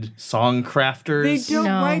talented song crafters. they don't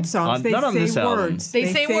No. write songs. They not on say this album. words. They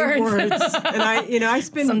say words. and I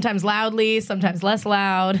spend, Sometimes loudly, sometimes less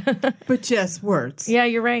loud. but just words. Yeah,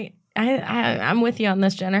 you're right. I'm with you on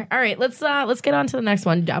this, Jenner. All right, let's get on to the next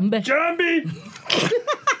one. Jambi. Jambi.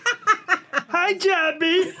 Hi,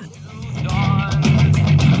 Jambi.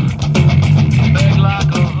 Beg like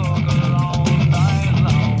a hooker all night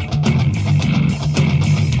long.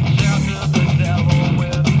 Shelter the devil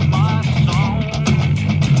with my song.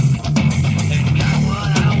 And got what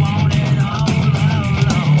I wanted all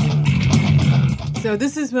along. So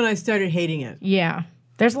this is when I started hating it. Yeah,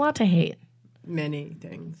 there's a lot to hate. Many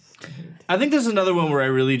things. I think this is another one where I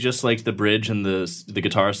really just liked the bridge and the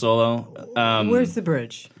guitar solo. Where's the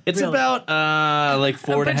bridge? It's Really? about like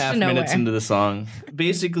 4.5 bridge to minutes nowhere. into the song.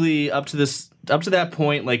 Basically, up to that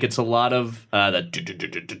point, like it's a lot of that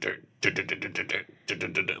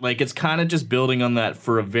like it's kind of just building on that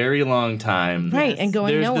for a very long time. Right, and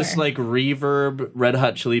going There's nowhere. this like reverb Red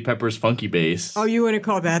Hot Chili Peppers funky bass. Oh, you want to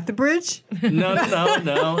call that the bridge? No.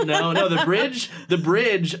 The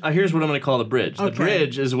bridge. Here's what I'm going to call the bridge. The Okay.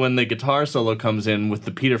 bridge is when the guitar solo comes in with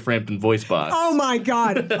the Peter Frampton voice box. Oh my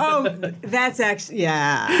God! Oh, that's actually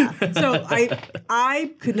So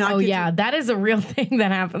I could not. Oh get yeah, that is a real thing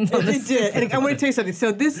that happens on to, this. it did. And I want to tell you something.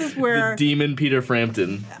 So this is where Demon Peter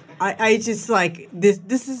Frampton. I just like this.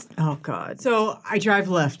 This is oh God. So I drive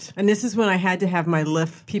Lyft, and this is when I had to have my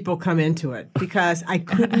Lyft people come into it because I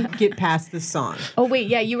couldn't get past this song. Oh wait,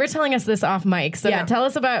 yeah, you were telling us this off mic. So Yeah. tell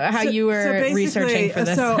us about how you were basically, researching for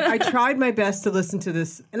this. So I tried my best to listen to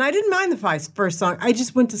this, and I didn't mind the first song. I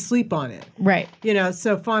just went to sleep on it. Right. You know,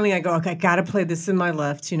 so finally I go, okay, I got to play this in my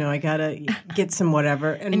Lyft. You know, I got to get some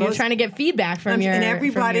whatever. And you're trying to get feedback from your and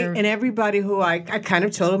everybody from your- everybody who I kind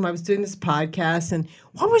of told them I was doing this podcast, and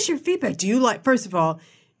what was your feedback? Do you like, first of all,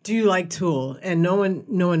 do you like Tool? And no one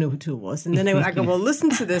knew who Tool was. And then I go, well, listen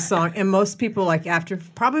to this song. And most people, like after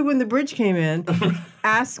probably when the bridge came in,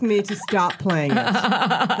 asked me to stop playing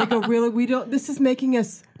it. They go, really? We don't. This is making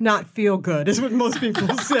us not feel good. Is what most people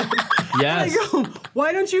said. Yes. I go,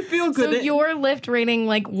 why don't you feel good? So your Lyft rating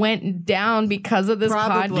like went down because of this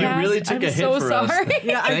Probably. podcast. You really took I'm a hit so for us. sorry.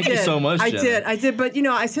 Yeah, Thank you so much, Jenna. I did. But, you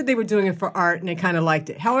know, I said they were doing it for art, and they kind of liked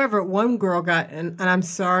it. However, one girl got, and I'm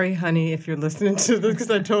sorry, honey, if you're listening to this, because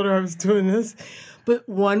I told her I was doing this, but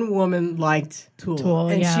one woman liked Tool.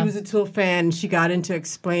 And yeah. she was a Tool fan, and she got into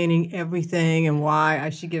explaining everything and why I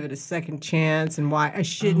should give it a second chance and why I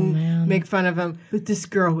shouldn't make fun of him. But this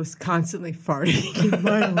girl was constantly farting in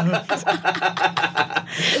my Lyft.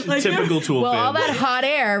 Like, Typical Tool Well, fan. all that hot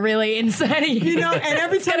air really inside of you. you know, and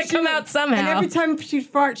every It's time gonna come out somehow. And every time she'd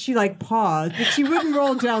fart, she like paused, but she wouldn't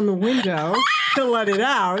roll down the window to let it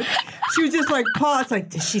out. She would just like pause, like,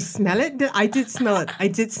 did she smell it? I did smell it. I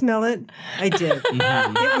did smell it. I did.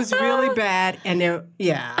 It was really bad, and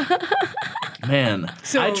Man,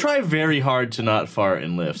 So- I try very hard to not fart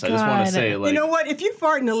in lifts. I just want God. to say, like, you know what? If you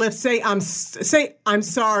fart in the lift, say I'm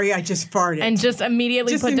sorry. I just farted. and just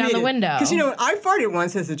immediately put down the window. Because you know I farted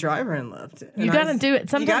once as a driver in Lyft. And You gotta do it.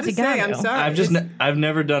 Sometimes you gotta. say I'm sorry. I've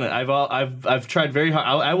never done it. I've tried very hard.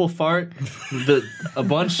 I will fart a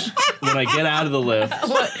bunch when I get out of the lift.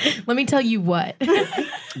 Let me tell you what.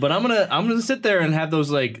 But I'm gonna sit there and have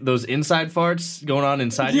those inside farts going on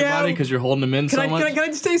inside your Yeah. body because you're holding them in so much. Can I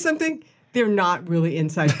just say something? They're not really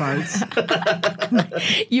inside farts.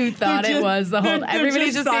 You thought They're it was the whole. they're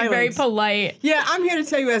Everybody's just being very silent. polite. Yeah, I'm here to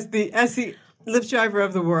tell you as the Lyft driver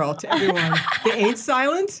of the world to everyone. They ain't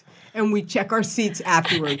silent, and we check our seats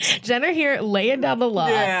afterwards. Jenna here laying down the law.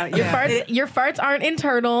 Yeah, yeah. Your farts aren't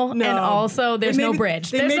internal, No. and also there's They may no be-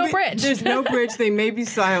 bridge. they There's may no be- bridge. There's no bridge. They may be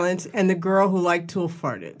silent, and the girl who liked Tool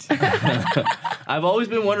farted. I've always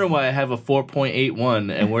been wondering why I have a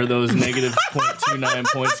 4.81 and where those negative 0.29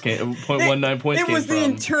 points came, 0.19 points It came was from. the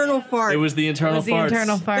internal fart. It was the internal It was the farts.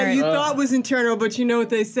 internal that fart. you thought was internal, but you know what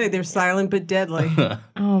they say? They're silent but deadly.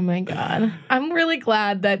 Oh my god. I'm really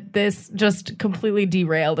glad that this just completely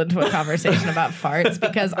derailed into a conversation about farts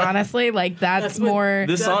because honestly, like that's what- more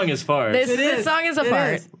This song is farts. This song is a It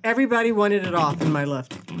fart. is. Everybody wanted it off in my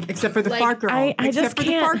Lyft, except for the Like, fart girl. I except just for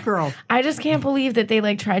can't. the fart girl. I just can't believe that they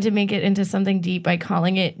like tried to make it into something deep by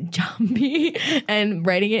calling it Jambi and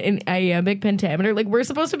writing it in iambic pentameter. Like we're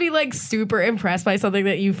supposed to be like super impressed by something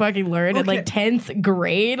that you fucking learned in like 10th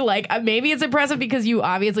grade. Like maybe it's impressive because you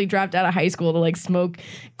obviously dropped out of high school to like smoke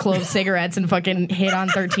clove cigarettes and fucking hit on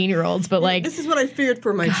 13-year-olds. But like This is what I feared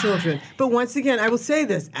for my children. But once again, I will say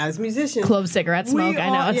this: as musicians, clove cigarette smoke, I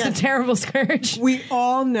know all- it's yes. a terrible scourge. We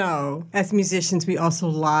all know, as musicians, we also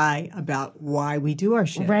lie about why we do our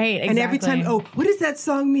shit. Right, And every time, exactly. what does that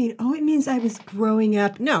song mean? Oh, it means I was growing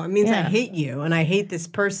up. No, it means I Yeah. hate you and I hate this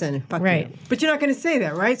person. Fuck Right. you. But you're not going to say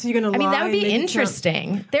that, right? So you're going to I lie. mean, that would and be make it sound-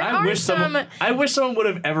 interesting. There I are wish some. someone would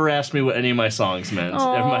have ever asked me what any of my songs meant in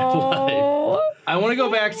my life. Oh. I want to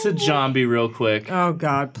go back to Jambi real quick. Oh,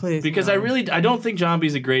 God, please. Because no. I don't think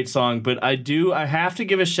Jambi's a great song, but I have to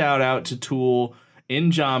give a shout out to Tool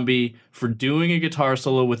in Jambi for doing a guitar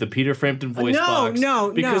solo with a Peter Frampton voice box.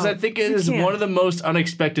 Because I think it You is can't. one of the most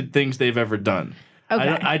unexpected things they've ever done. Okay.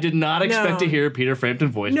 I did not expect to hear a Peter Frampton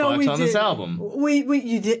voice box we on this didn't. album.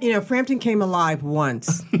 You did. You know, Frampton came alive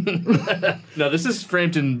once. No, this is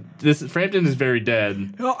Frampton. Frampton is very dead.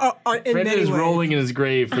 In Frampton many is ways. rolling in his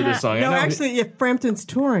grave for this song. No, I know actually, if Frampton's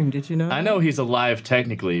touring, did you know? I know he's alive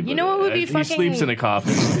technically. But know what would be he fucking- sleeps in a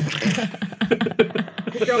coffin.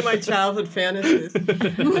 Go my childhood fantasies.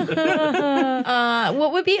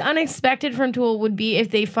 What would be unexpected from Tool would be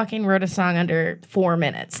if they fucking wrote a song under 4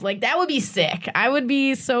 minutes. Like, that would be sick. I would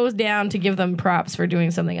be so down to give them props for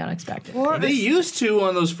doing something unexpected. They used to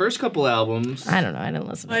on those first couple albums. I don't know. I didn't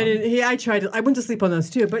listen to I them. did. I tried. I went to sleep on those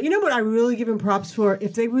too. But you know what? I really give him props for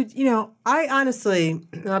if they would. I honestly,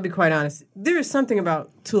 I'll be quite honest. There is something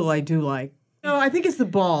about Tool I do like. No, I think it's the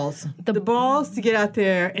balls. The balls to get out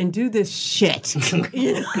there and do this shit.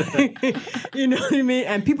 You know what I mean?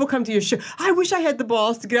 And people come to your show. I wish I had the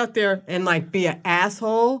balls to get out there and like be an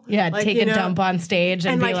asshole. Yeah, like, take a dump on stage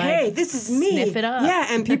and be like, hey, this is me. Sniff it up. Yeah,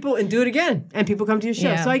 and do it again. And people come to your show.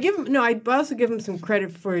 Yeah. So I also give them some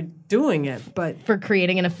credit for doing it. But for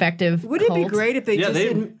creating an effective wouldn't it be cult. great if they just they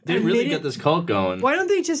really admitted- get this cult going. Why don't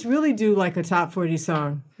they just really do like a top 40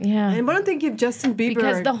 song? Yeah. And why don't they give Justin Bieber?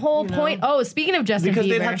 Because the whole point. Oh, speaking of Justin Because Bieber.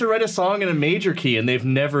 they'd have to write a song in a major key, and they've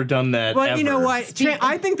never done that. But ever. you know what?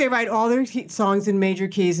 I think they write all their songs in major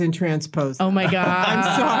keys and transpose. Oh my God. I'm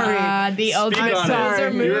sorry. The Speak ultimate on loser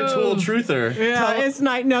it. move. You're a Tool truther. Yeah, it's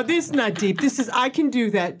not. No, this is not deep. This is. I can do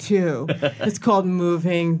that too. It's called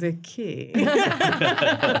moving the key.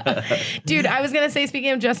 Dude, I was gonna say, speaking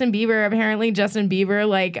of Justin Bieber, apparently Justin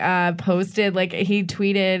Bieber posted, he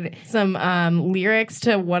tweeted some lyrics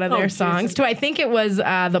to one of their songs. To I think it was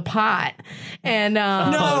The Pot, and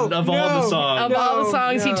Of all the songs. of all the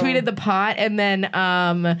songs, he no. tweeted The Pot,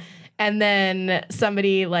 and then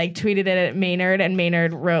somebody tweeted it at Maynard, and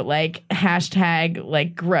Maynard wrote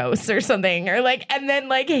hashtag gross or something, or and then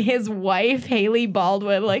his wife Haley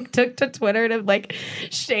Baldwin took to Twitter to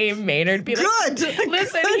shame Maynard, be like, Good.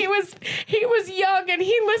 listen, he was young and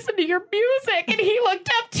he listened to your music and he looked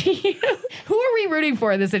up to you. Who are we rooting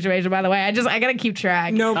for in this situation, by the way? I gotta keep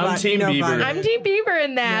track. I'm Team Bieber. I'm Team Bieber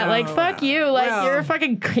in that. No. Fuck you. Well. You're a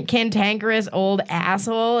fucking cantankerous old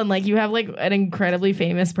asshole, and you have an incredibly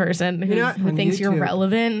famous person who, Know, who on thinks you're YouTube.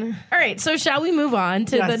 relevant. All right, so shall we move on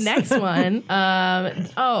to the Yes. next one?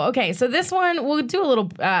 Okay. So this one we'll do a little,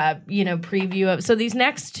 preview of. So these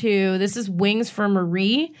next two, this is Wings for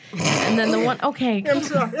Marie, and then the one. Okay, I'm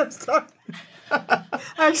sorry. I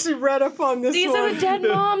actually read up on this these one. are the Dead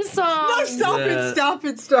Mom songs. No, stop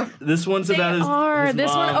it. This one's They about his are. This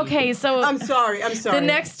one. mom. Okay, so I'm sorry. the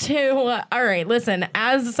next two. All right, listen.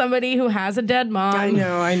 As somebody who has a dead mom, I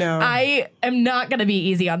know. I am not going to be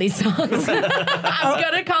easy on these songs. I'm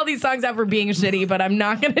going to call these songs out for being shitty, but I'm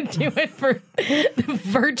not going to do it for the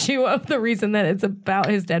virtue of the reason that it's about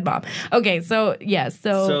his dead mom. Okay, so yes,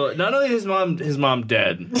 So not only is his mom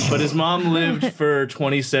dead, but his mom lived for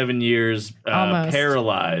 27 years Almost.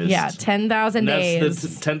 paralyzed. yeah, 10,000 days.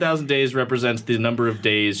 That's 10,000 days represents the number of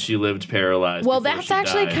days she lived paralyzed. Well, before that's she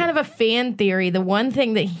actually died. kind of a fan theory. The one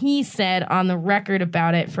thing that he said on the record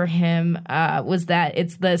about it for him was that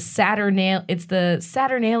it's the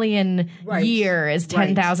Saturnalian Right. year is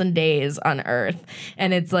 10,000 days on Earth,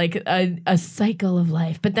 and it's a cycle of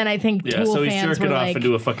life. But then I think Yeah, Tool so he's fans jerking were off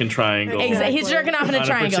into a fucking triangle. He's jerking off in a on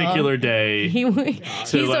triangle. a particular day. He's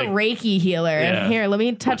like- a Reiki healer. Yeah. Here, let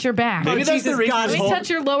me touch your back. Maybe that's Jesus the reason God. this Let me whole- touch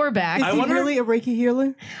your lower back. I wonder- really a Reiki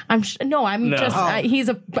healer? I'm No. just. He's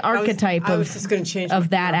a archetype I of. was just going to change of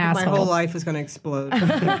that my asshole. whole life is going to explode.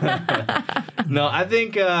 No, I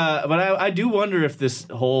think, but I do wonder if this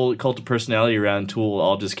whole cult of personality around Tool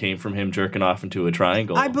all just came from him jerking off into a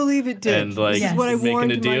triangle. I believe it did. And This is what I making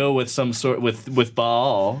warned a deal with some sort with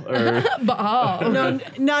Baal or Oh. No,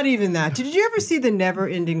 not even that. Did you ever see the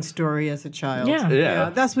Never-Ending Story as a child? Yeah. Yeah.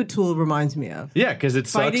 That's what Tool reminds me of. yeah, because it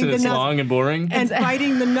sucks Fighting and the it's nuts- long and boring. And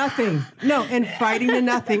fighting the nothing. No, and fighting the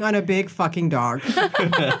nothing on a big fucking dog.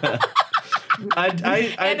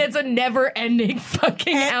 And it's a never-ending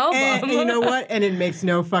fucking album. And you know what? And it makes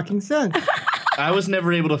no fucking sense. I was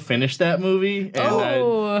never able to finish that movie.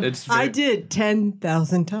 And it's I did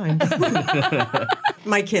 10,000 times.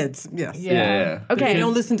 My kids, yes. Yeah. Okay. They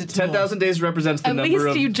don't listen to Tool. 10,000 days represents the At number least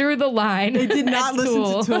of you drew the line. They did not listen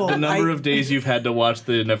to Tool. the number of days you've had to watch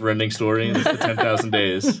the Never-Ending Story, and it's the 10,000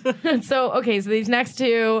 days. So these next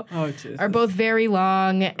two Jesus. are both very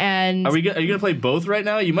long, and Are you gonna play both right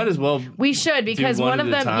now? You might as well. we should because one one of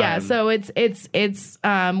at a them, yeah. time. So it's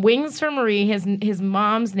Wings for Marie. His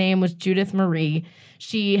mom's name was Judith Marie.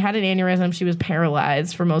 She had an aneurysm. She was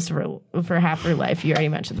paralyzed for half her life. You already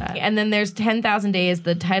mentioned that. And then there's 10,000 Days.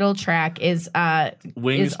 The title track is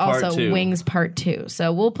Wings is also Part 2. Wings Part 2.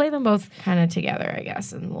 So we'll play them both kind of together, I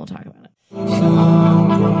guess, and we'll talk about it.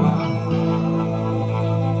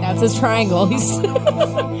 That's his triangle. He's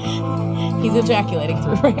he's ejaculating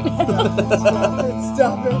through right now.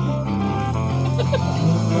 Stop it.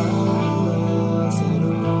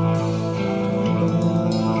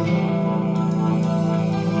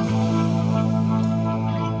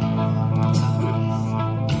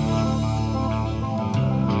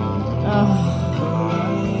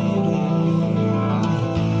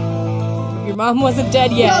 Your mom wasn't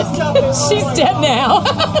dead yet. No, stop it. She's dead now.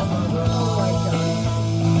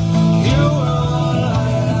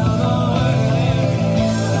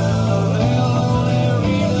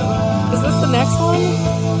 Is this the next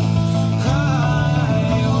one?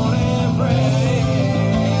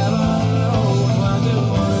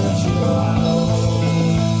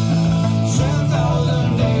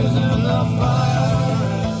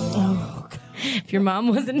 If your mom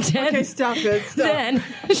wasn't dead, Okay, stop it. Stop. then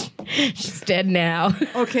she's dead now.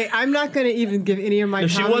 Okay, I'm not going to even give any of my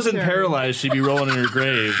If she wasn't commentary. paralyzed, she'd be rolling in her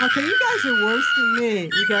grave. Okay, you guys are worse than me.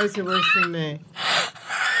 You guys are worse than me.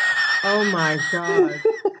 Oh my God.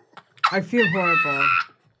 I feel horrible.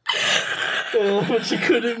 But she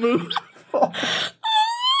couldn't move.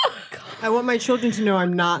 I want my children to know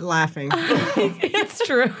I'm not laughing. It's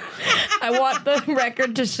true. I want the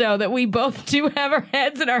record to show that we both do have our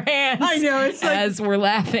heads in our hands. I know, it's like- as we're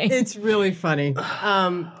laughing. It's really funny.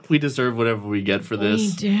 We deserve whatever we get for We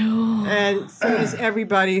this. do. And so does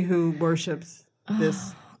everybody who worships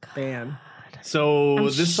this band. So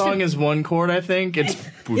this song is one chord, I think. It's.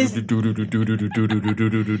 You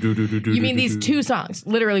mean these two songs?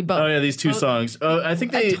 Literally both. Oh yeah, these two songs. I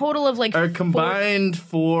think they A total of like are combined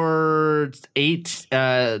for 17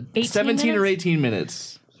 or minutes? 18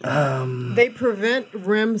 minutes. They prevent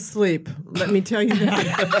REM sleep. Let me tell you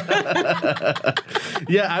that.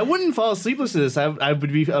 Yeah, I wouldn't fall asleep listening to this. I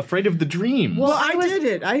would be afraid of the dream. Well, I did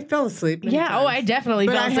it. I fell asleep. many Yeah. times. Oh, I definitely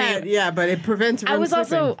But fell I asleep. had, yeah, but it prevents REM I was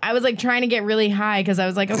sleeping. I was like trying to get really high because I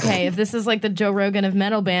was like, okay, if this is like the Joe Rogan of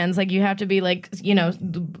metal bands, like you have to be like,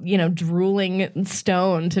 drooling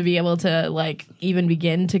stone to be able to like even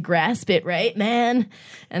begin to grasp it, right, man?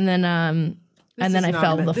 And then I is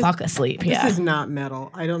fell not the this- fuck asleep. This Yeah. is not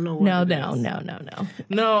metal. I don't know what No. it is.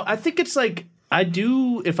 No, I think it's like I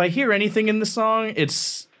do. If I hear anything in the song,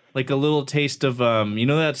 it's like a little taste of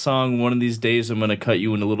that song "One of These Days I'm Gonna Cut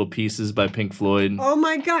You into Little Pieces" by Pink Floyd. Oh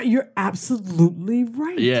my God, you're absolutely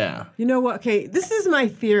right. Yeah. You know what? Okay, this is my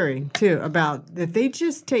theory too about that they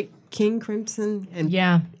just take King Crimson and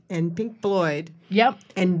Yeah. and Pink Floyd Yep.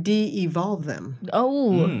 and de-evolve them.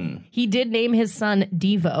 Oh, he did name his son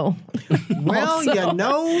Devo. Well, Also.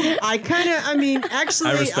 actually,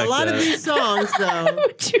 I a respect lot of that. these songs though,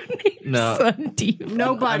 Would you name your No. son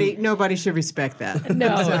Devo? nobody should respect that. No,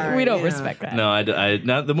 I'm sorry, we don't you know. respect that. No,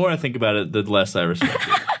 not the more I think about it, the less I respect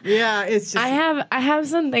it. Yeah, it's just I have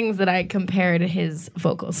some things that I compared his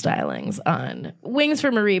vocal stylings on Wings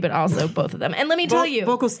for Marie, but also both of them. And let me tell you,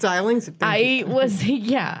 vocal stylings. I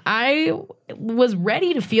was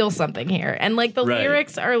ready to feel something here, and like the Right.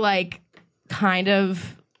 lyrics are like kind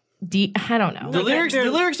of deep. I don't know. The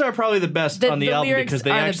lyrics are probably the best on the album lyrics because they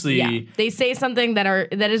are actually. they say something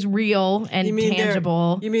that is real and you mean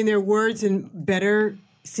tangible. You mean their words in better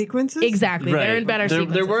sequences? Exactly, they're in better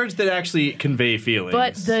sequences. They're words that actually convey feelings.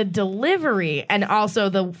 But the delivery and also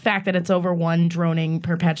the fact that it's over one droning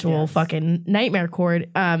perpetual fucking nightmare chord,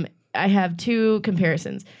 I have two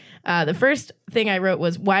comparisons. The first thing I wrote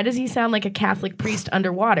was, why does he sound like a Catholic priest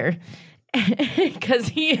underwater? Because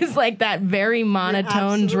he is like that very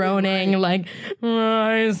monotone absolutely droning, right. like,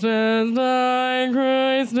 Christ has died,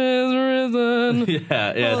 Christ is risen.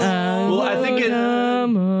 yeah. Well, I think it.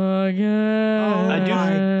 Come again. Oh I do-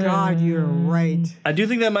 my God, you're right. I do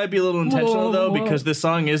think that might be a little intentional Whoa, though, whoa. because the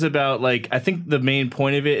song is about like I think the main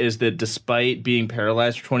point of it is that despite being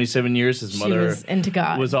paralyzed for 27 years, his She mother was into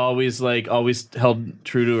God. was always held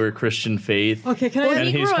true to her Christian faith. Okay, can Well, I? And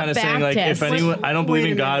he he's grew up kind of saying like, if Baptist. anyone, I don't believe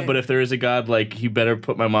Wait in a God, minute. but if there is a God, like you better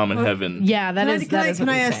put my mom in heaven. Yeah, that is Can I what he's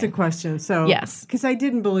ask the saying. question? So Yes. because I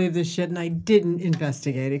didn't believe this shit and I didn't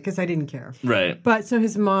investigate it because I didn't care. Right. But so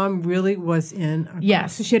his mom really was in.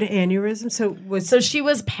 Yes. So she had an aneurysm. So she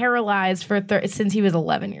was paralyzed for since he was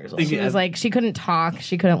 11 years old. She Yeah. was like, she couldn't talk,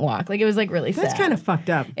 she couldn't walk. Like it was like really sad. that's kind of fucked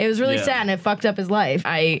up. It was really Yeah. sad and it fucked up his life.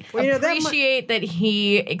 I Well, you know, that mu- appreciate that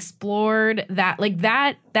he explored that, like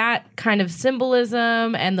that kind of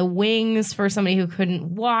symbolism and the wings for somebody who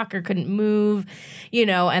couldn't walk or couldn't move,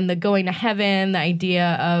 and the going to heaven, the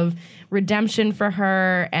idea of redemption for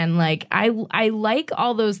her, and like I like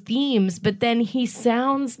all those themes, but then he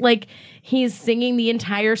sounds like he's singing the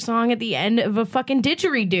entire song at the end of a fucking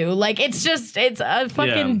didgeridoo. Like it's a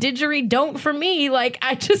fucking didgeridoo for me. Like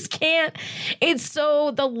I just can't. It's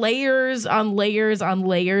so the layers on layers on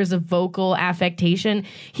layers of vocal affectation.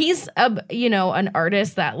 He's an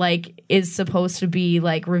artist that like is supposed to be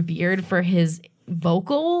like revered for his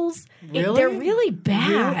vocals. Really? They're really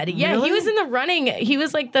bad. Really? Yeah, he Really? was in the running. He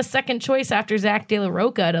was like the second choice after Zach De La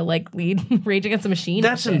Rocha to like lead Rage Against the Machine.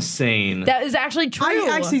 That's insane. That is actually true.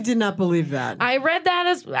 I actually did not believe that. I read that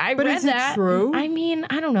as I But read is it that. true? I mean,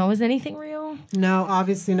 I don't know. Is anything real? No,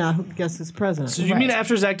 obviously not. Guess who's president? So you mean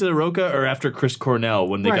after Zach De La Rocha or after Chris Cornell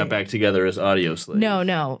when they got Right. back together as Audio Slave?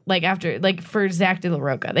 No. Like after, like for Zach De La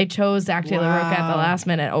Rocha, they chose Zach De La Rocha at the last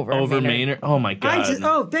minute over Over Maynard? Oh my God.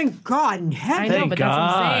 Thank God in I heaven. know, Thank but God.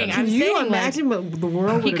 that's what I'm saying. Can I'm you saying, imagine what the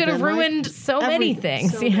world would he could have been like? ruined so many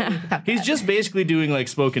things. so many He's just basically doing like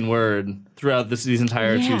spoken word throughout these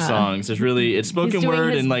entire Yeah. two songs. It's spoken He's doing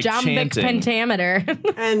word his and like jombic chanting. pentameter.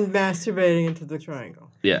 And masturbating into the triangle.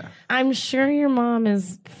 Yeah. I'm sure your mom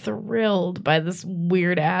is thrilled by this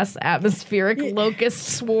weird ass atmospheric locust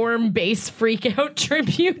swarm bass freak out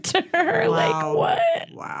tribute to her. Like, what?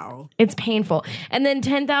 Wow. It's painful. And then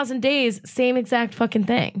 10,000 Days, same exact fucking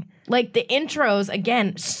thing. Like the intros,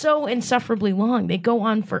 again, so insufferably long. They go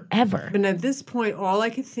on forever. But at this point, all I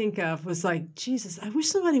could think of was like, Jesus, I wish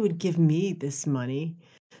somebody would give me this money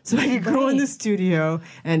so I could go in the studio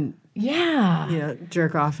and Yeah.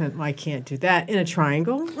 jerk off. And I can't do that in a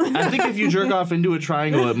triangle. I think if you jerk off into a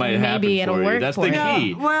triangle, it might happen Maybe it'll for you. work That's for the you. key.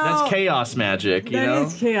 Yeah, well, That's chaos magic, you That know?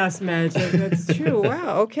 is chaos magic. That's true.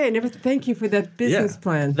 Wow. Okay. Thank you for that business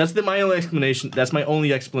plan. That's my only explanation. That's my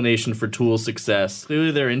only explanation for Tool's success.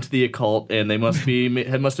 Clearly, they're into the occult, and they must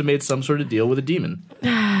have made some sort of deal with a demon.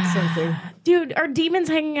 Something. Dude, are demons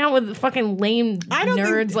hanging out with fucking lame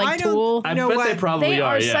nerds like Tool? I know bet what? they probably They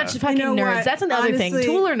are yeah. such fucking You know nerds. what? That's another thing.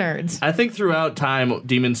 Honestly- Tool are nerds. I think throughout time,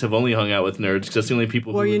 demons have only hung out with nerds because that's the only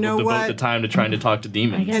people Well, who you will know devote what? the time to trying to talk to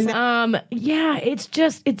demons. Yeah,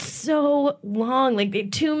 it's so long.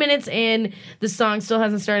 Like 2 minutes in, the song still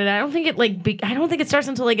hasn't started. I don't think it starts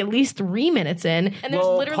until like at least 3 minutes in, and there's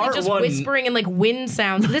Well, literally part just one- whispering and like wind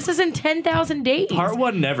sounds. This is in 10,000 Days. Part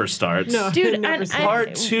one never starts. No, Dude, it never I- starts.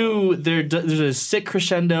 Part two, there's a sick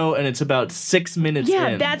crescendo, and it's about 6 minutes Yeah,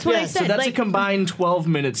 in. that's what I Yeah, said. So that's a like, combined 12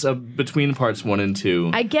 minutes of between parts 1 and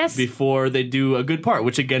 2. I guess- before they do a good part,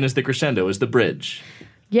 which again is the crescendo, is the bridge.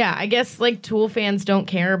 yeah, I guess like Tool fans don't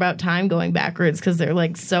care about time going backwards because they're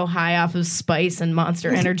like so high off of Spice and Monster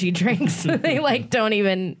Energy drinks. They like don't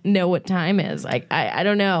even know what time is. Like I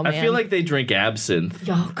don't know, man. I feel like they drink absinthe.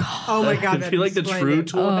 oh god, Oh my God. I feel like the explained true it.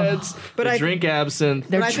 Tool heads, But they I- drink absinthe.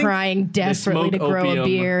 they're I think trying desperately to smoke grow a opium.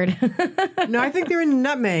 beard. No, I think they're in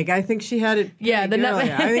nutmeg. I think she had it. Yeah, the pretty good.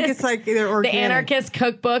 nutmeg. I think it's like they're The organic. anarchist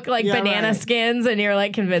cookbook, like Yeah, banana right. skins, and you're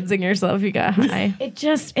like convincing yourself you got high.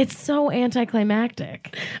 It's so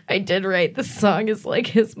anticlimactic. I did write the song is like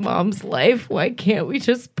his mom's life. Why can't we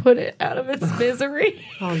just put it out of its misery?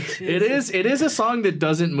 Oh, geez. It is a song that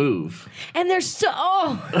doesn't move. And there's so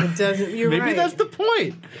It doesn't. You're Maybe right. that's the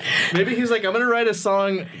point. Maybe he's like, I'm going to write a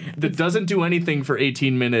song that doesn't do anything for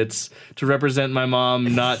 18 minutes to represent my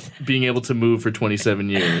mom not being able to move for 27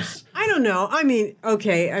 years. I don't know. I mean,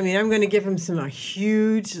 okay. I mean, I'm going to give him a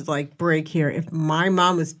huge like break here. If my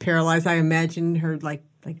mom was paralyzed, I imagine her like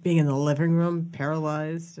being in the living room,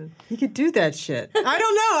 paralyzed. He could do that shit. I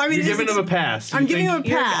don't know. I mean, You're it's giving him a pass. I'm You giving him a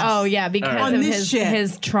think- pass. oh yeah, because On of this shit.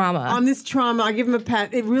 his trauma. On this trauma, I give him a pass.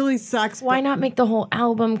 It really sucks. Why but- not make the whole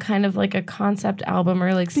album kind of like a concept album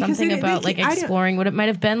or like something they- about they- like I don't- exploring what it might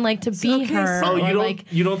have been like to be okay, her? Oh, or you like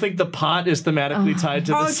don't think the pot is thematically tied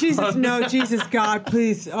to Oh this Jesus! song? No, Jesus God,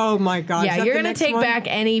 please! Oh my God! Is yeah, that you're the gonna next take one? back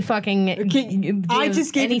any fucking. I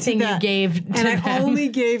just gave anything it to that. you gave. and to I them. only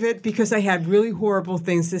gave it because I had really horrible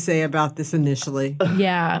things to say about this initially.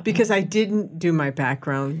 yeah. Because I didn't do my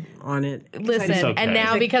background on it. Listen, It's okay. and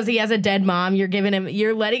now because he has a dead mom,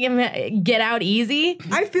 you're letting him get out easy.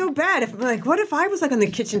 I feel bad. What if I was like on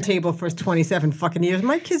the kitchen table for 27 fucking years?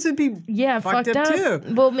 My kids would be Yeah, fucked up too.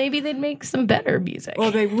 Well, maybe they'd make some better music.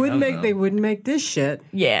 Well, they wouldn't make this shit.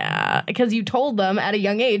 yeah, because you told them at a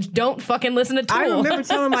young age, don't fucking listen to Tool. I remember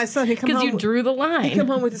telling my son, he come because home. you drew the line. He come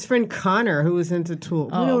home with his friend Connor, who was into Tool.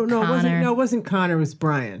 Oh, Connor. It wasn't Connor. It was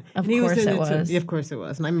Brian. Of And he course it into was. Yeah, of course it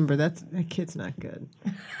was. And I remember that kid's not good.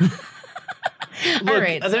 All Look,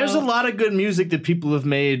 right, there's so- a lot of good music that people have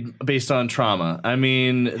made based on trauma. I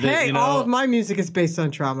mean, Hey, all of my music is based on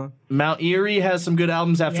trauma. Mount Erie has some good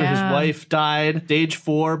albums after his Yeah. wife died. Stage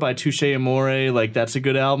 4 by Touche Amore, like that's a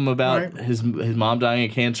good album about Right. his mom dying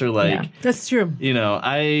of cancer. Like, Yeah. That's true. you know,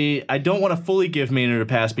 I don't want to fully give Maynard a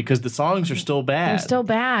pass because the songs are still bad. They're still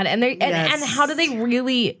bad, and they Yes. and how do they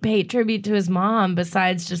really pay tribute to his mom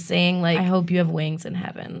besides just saying like, "I hope you have wings in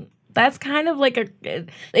heaven"? That's kind of like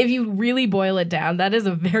if you really boil it down, that is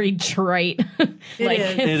a very trite.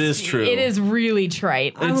 It is true. It is really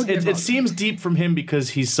trite. It seems deep from him because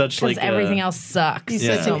he's such like everything else sucks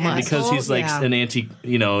so much. Because he's like an anti,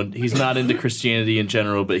 he's not into Christianity in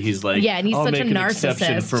general, but he's like, and he's I'll such make a an narcissist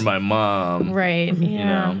exception for my mom. Right.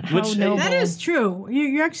 Yeah. Which noble. That is true.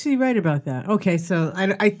 You're actually right about that. Okay, so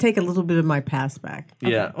I take a little bit of my past back.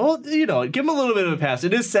 Okay. Yeah. Well, give him a little bit of a pass.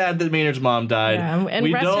 It is sad that Maynard's mom died. Yeah,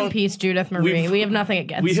 and rest in peace, Judith Marie. We have nothing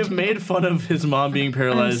against. We have made fun of his mom being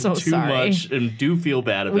paralyzed too much, and do feel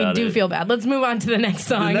bad about it. We do feel bad. Let's move on to the next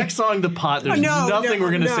song. The next song, The Pot. There's nothing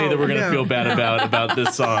we're going to say that we're going to feel bad about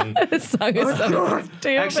this song. This song is so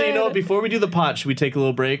stupid. Actually, before we do The Pot, should we take a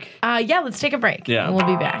little break? Yeah, let's take a break. Yeah. And we'll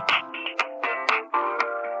be back.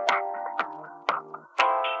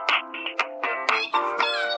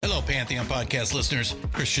 Hello, Pantheon Podcast listeners.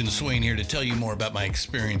 Christian Swain here to tell you more about my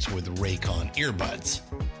experience with Raycon earbuds.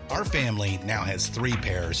 Our family now has 3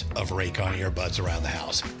 pairs of Raycon earbuds around the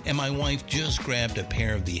house, and my wife just grabbed a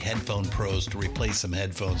pair of the Headphone Pros to replace some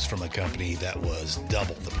headphones from a company that was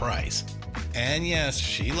double the price. And yes,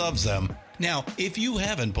 she loves them. Now, if you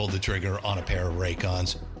haven't pulled the trigger on a pair of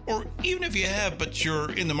Raycons, or even if you have, but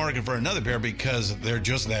you're in the market for another pair because they're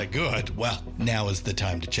just that good, well, now is the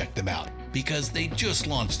time to check them out, because they just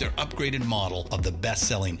launched their upgraded model of the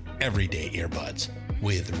best-selling everyday earbuds.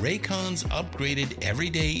 With Raycon's upgraded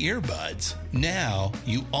everyday earbuds, now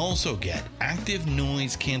you also get active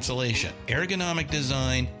noise cancellation, ergonomic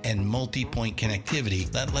design, and multi-point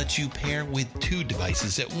connectivity that lets you pair with 2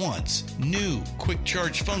 devices at once. New quick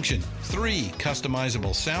charge function, 3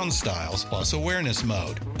 customizable sound styles, plus awareness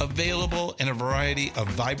mode. Available in a variety of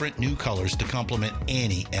vibrant new colors to complement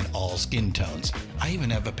any and all skin tones. I even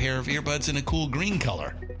have a pair of earbuds in a cool green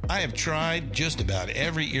color. I have tried just about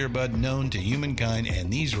every earbud known to humankind,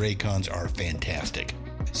 and these Raycons are fantastic.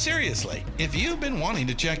 Seriously, if you've been wanting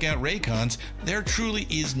to check out Raycons, there truly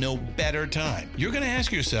is no better time. You're going to ask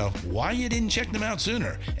yourself why you didn't check them out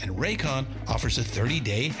sooner, and Raycon offers a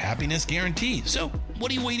 30-day happiness guarantee. So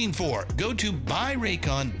what are you waiting for? Go to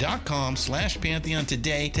buyraycon.com/Pantheon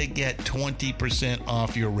today to get 20%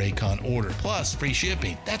 off your Raycon order, plus free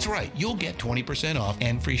shipping. That's right, you'll get 20% off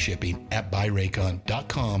and free shipping at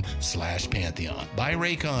buyraycon.com/Pantheon.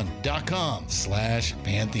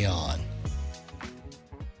 buyraycon.com/Pantheon.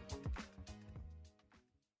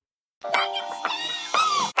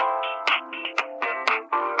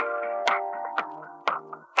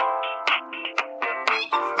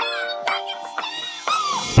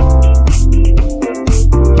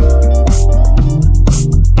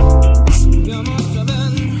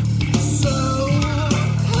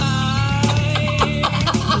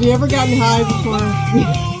 Have you ever gotten high before?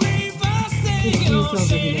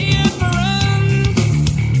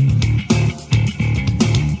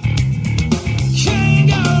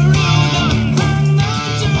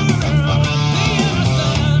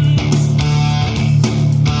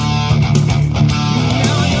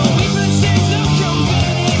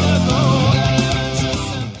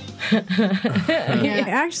 I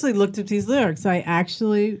actually looked up these lyrics. I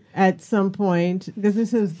actually, at some point, because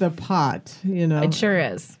this is The Pot, It sure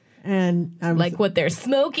is. And I was, like what they're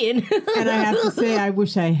smoking. And I have to say, I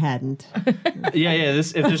wish I hadn't. Yeah.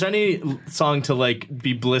 If there's any song to like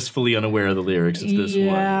be blissfully unaware of the lyrics, it's this one.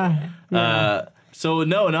 Yeah. So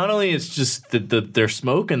no, not only it's just they're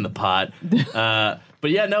smoking the pot,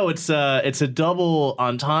 but yeah, no, it's a double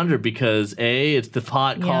entendre because it's the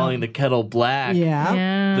pot calling the kettle black.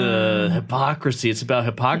 Yeah. The hypocrisy. It's about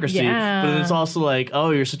hypocrisy. Yeah. But then it's also like,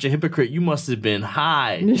 oh, you're such a hypocrite. You must have been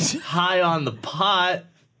high. High on the pot.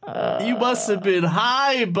 You must have been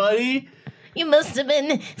high, buddy. You must have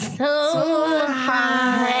been so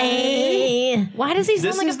high. Why does he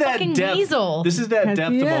sound like a fucking weasel? This is that Yes,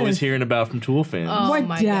 depth he I'm always is. hearing about from Tool fans. Oh, What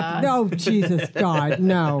my depth? God. Oh, Jesus, God.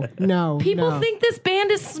 No. People think this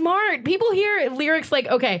band is smart. People hear lyrics like,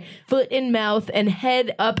 okay, foot in mouth and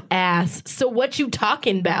head up ass. So what you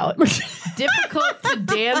talking about? Difficult to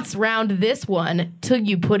dance round this one till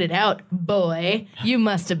you put it out, boy. You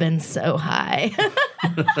must have been so high.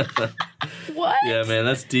 What? Yeah, man,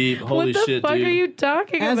 that's deep. Holy what the shit, fuck dude. are you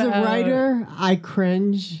talking As about? a writer, I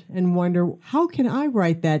cringe and wonder, how can I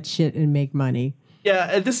write that shit and make money?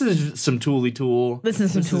 Yeah, this is some Tool. This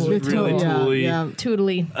is some Tool. This is really Tool-y.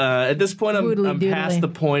 Tootly. At this point, I'm Toodly-doodly. past the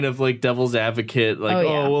point of like devil's advocate. Like, Oh,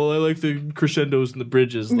 yeah. well, I like the crescendos and the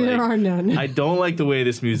bridges. Like, There are none. I don't like the way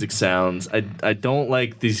this music sounds. I don't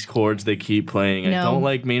like these chords they keep playing. I No. don't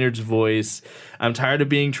like Maynard's voice. I'm tired of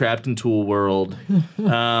being trapped in Tool world. The She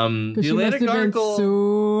must Atlantic have been article.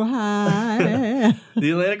 so high. The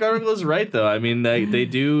Atlantic article is right, though. I mean, they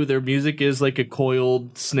do. Their music is like a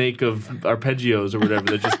coiled snake of arpeggios or whatever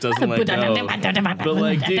that just doesn't let go. But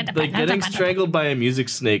like, dude, like getting strangled by a music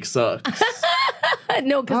snake sucks.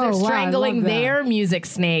 No, because Oh, they're wow, I strangling love that. their music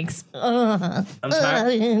snakes. I'm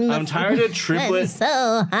tired of triplet. So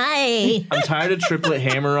high. I'm tired of triplet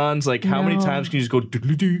hammer-ons. Like, how many No. times can you just go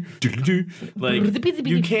doodly-doo, doodly-doo? Like,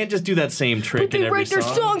 you can't just do that same trick in They every write their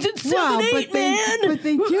song. songs at 7/8, man. But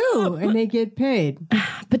they do, and they get paid.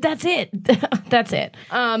 But that's it. That's it.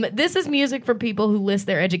 This is music for people who list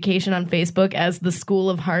their education on Facebook as the School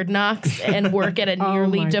of Hard Knocks and work at a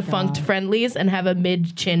nearly my defunct God. Friendlies and have a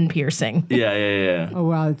mid-chin piercing. Yeah. Oh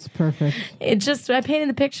wow, it's perfect. It just, I painted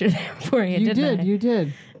the picture there for you, You didn't I? you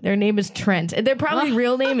did. Their name is Trent. Their probably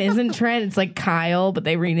real name isn't Trent. It's like Kyle, but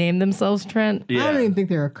they renamed themselves Trent. Yeah. I don't even think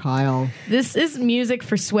they're a Kyle. This is music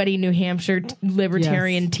for sweaty New Hampshire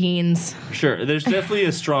libertarian Yes. teens. Sure. There's definitely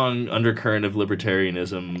a strong undercurrent of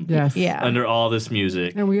libertarianism Yes. Yeah. under all this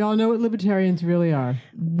music. And we all know what libertarians really are.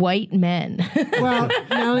 White men. Well,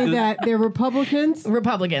 not only that, they're Republicans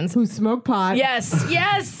Republicans. who smoke pot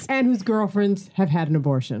Yes. and whose girlfriends have had an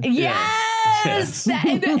abortion. Yes.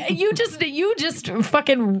 You just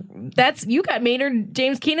fucking, you got Maynard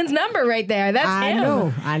James Keenan's number right there. That's I him.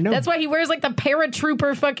 know. That's why he wears like the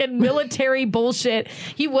paratrooper fucking military bullshit.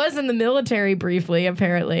 He was in the military briefly,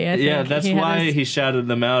 apparently. I Yeah, think. that's He had why his- he shouted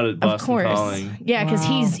them out at Of Boston course. Calling. Yeah, because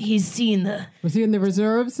Wow. he's seen the. Was he in the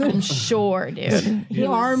reserves? Sure, dude. The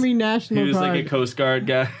Army National He was Guard. like a Coast Guard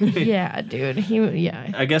guy. Yeah, dude.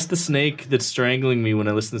 Yeah. I guess the snake that's strangling me when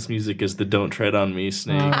I listen to this music is the "Don't Tread on Me"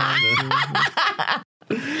 snake.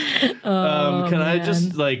 Can I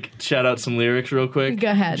just like shout out some lyrics real quick?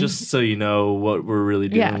 Go ahead. Just so you know what we're really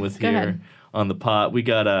dealing Yeah, with go here ahead. on the pot. We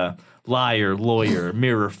got a liar, lawyer,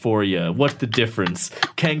 mirror for ya. What's the difference?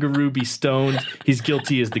 Kangaroo be stoned. He's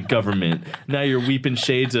guilty as the government. Now you're weeping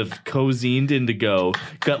shades of cozined indigo.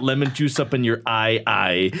 Got lemon juice up in your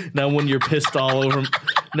eye. Now when you're pissed all over.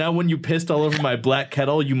 Now when you pissed all over my black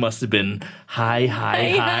kettle, you must have been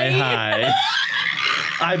high.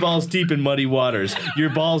 Eyeballs deep in muddy waters. Your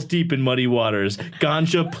balls deep in muddy waters.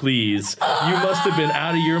 Ganja, please. You must have been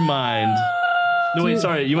out of your mind. No, wait,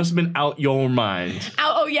 sorry. You must have been out your mind.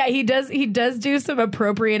 Oh yeah, he does do some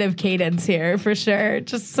appropriative cadence here for sure.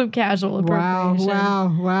 Just some casual Wow,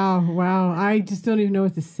 appropriation. wow. I just don't even know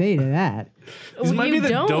what to say to that. These might You be the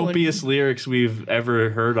don't. dopiest lyrics we've ever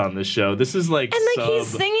heard on this show. This is like And like sub. he's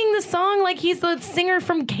singing the song like he's the singer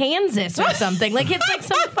from Kansas or something. Like it's like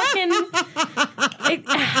some fucking.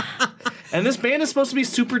 And this band is supposed to be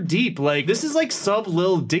super deep. Like this is like sub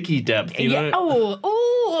Lil Dicky depth. You know?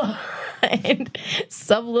 Ooh. And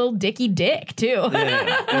sub Lil Dicky Dick too.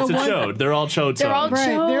 Yeah, it's a chode. They're all chode They're all songs.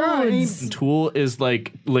 Right, there are chodes. Tool is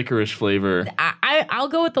like licorice flavor. I'll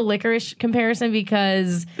go with the licorice comparison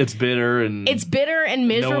because It's bitter and it's bitter and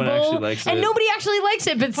miserable, actually likes and it. nobody actually likes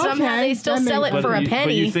it. But somehow Okay, they still that sell makes it for a But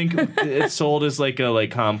penny, you think it's sold as like a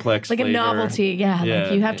complex like a flavor. novelty. Yeah, Yeah.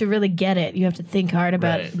 like you have to really get it. You have to think hard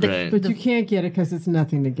about Right, it. right. But you can't get it because it's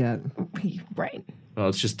nothing to get. Right. Well,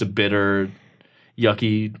 it's just a bitter,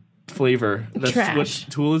 yucky flavor. That's Trash. what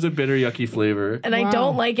Tool is, a bitter, yucky flavor. And I Wow.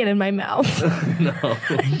 don't like it in my mouth. No.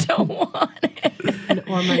 I don't want it.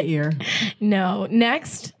 Or my ear. No.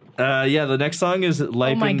 Next. Yeah, the next song is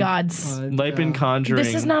Lipin. Oh my God. Lipin Conjuring.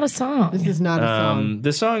 This is not a song. This is not a song.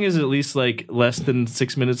 This song is at least like less than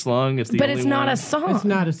 6 minutes long. It's the But only it's not one. a song. It's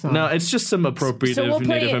not a song. No, it's just some appropriative So we'll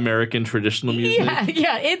play Native it. American traditional music.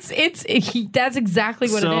 Yeah. That's exactly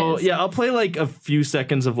what So it is. yeah, I'll play like a few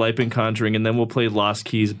seconds of Lipin Conjuring, and then we'll play Lost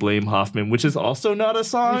Keys, Blame Hoffman, which is also not a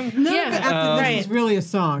song. None Yeah, of it after right. this is really a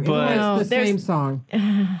song. But- No, It's the there's- same song.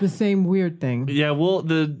 The same weird thing. Yeah, We'll I'll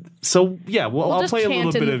just play a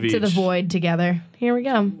little chant bit of each. to the void together. Here we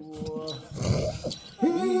go.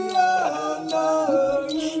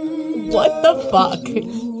 What the fuck?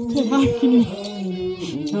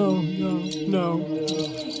 No.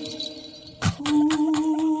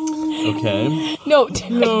 Okay. No.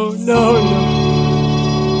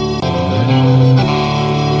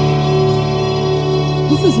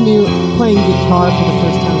 This is me playing guitar for the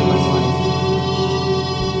first time in my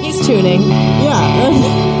life. He's tuning.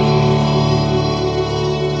 Yeah.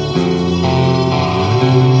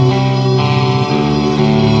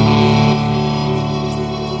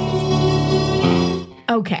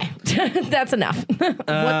 Okay, that's enough. What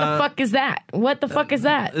the fuck is that? What the fuck is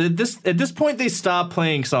that? At this point, they stop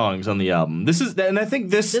playing songs on the album. And I think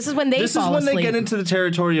this is when they fall they asleep. get into the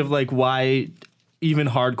territory of like why even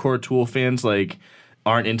hardcore Tool fans like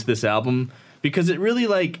aren't into this album, because it really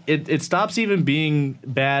like it stops even being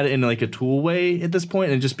bad in like a Tool way at this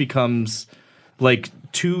point, and it just becomes like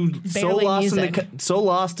Barely music. so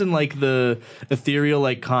lost in like the ethereal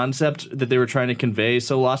like concept that they were trying to convey,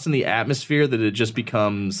 so lost in the atmosphere that it just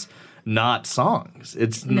becomes not songs.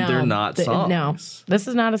 They're not songs. No, this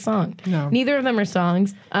is not a song. No. Neither of them are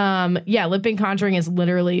songs. Lip-Ink Conjuring is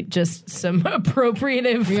literally just some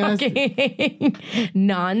appropriative fucking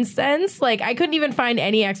nonsense. Like, I couldn't even find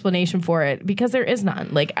any explanation for it because there is none.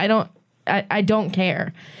 Like, I don't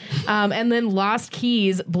care. And then Lost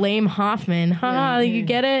Keys, Blame Hoffman. You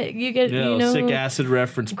get it? You get, sick acid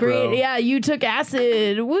reference, great. bro. Yeah, you took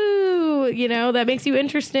acid. Woo! That makes you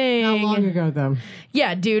interesting. How long ago, though?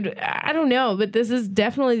 Yeah, dude, I don't know, but this is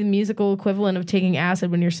definitely the musical equivalent of taking acid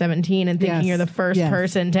when you're 17 and thinking you're the first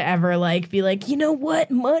person to ever be like, you know what?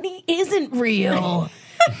 Money isn't real.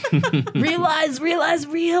 realize.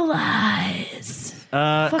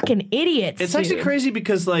 Fucking idiots. It's actually crazy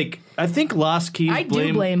because, like, I think Lost Keys. I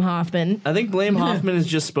do blame Hoffman. I think Blame Hoffman is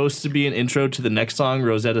just supposed to be an intro to the next song,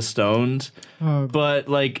 Rosetta Stoned. But,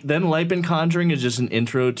 like, then Lip-Ink Conjuring is just an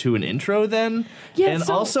intro to an intro then. Yeah, and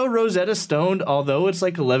also Rosetta Stoned, although it's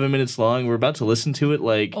like 11 minutes long, we're about to listen to it,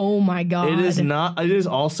 like. Oh my God. It is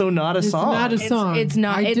also not a song. It's not a song. It's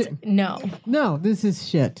not. No. No, this is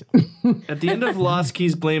shit. At the end of Lost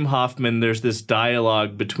Keys, Blame Hoffman, there's this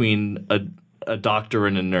dialogue between a doctor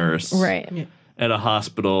and a nurse. Right. Yeah. At a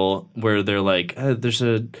hospital where they're like,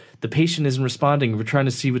 the patient isn't responding. We're trying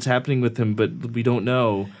to see what's happening with him, but we don't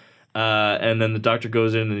know. And then the doctor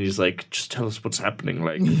goes in and he's like, just tell us what's happening.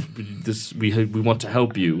 Like, we want to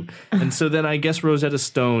help you. And so then I guess Rosetta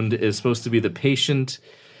Stoned is supposed to be the patient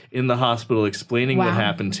in the hospital explaining what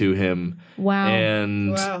happened to him. Wow.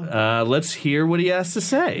 And let's hear what he has to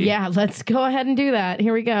say. Yeah, let's go ahead and do that.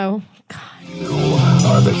 Here we go. You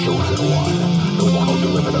are the chosen one, the one who'll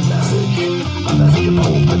deliver the message. A message of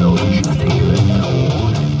hope for those who choose to hear it, and a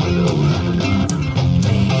warning for those who do not.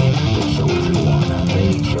 Me, the chosen one,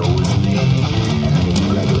 they chose me, and I didn't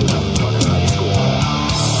graduate from high school.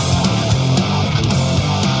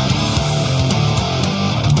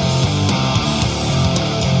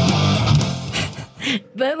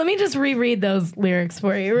 Let me just reread those lyrics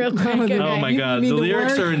for you real quick. Okay? Oh my God, the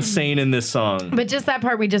lyrics are insane in this song. But just that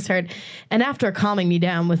part we just heard. And after calming me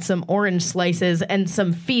down with some orange slices and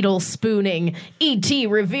some fetal spooning, E.T.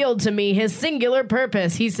 revealed to me his singular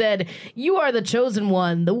purpose. He said, "You are the chosen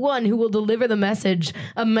one, the one who will deliver the message,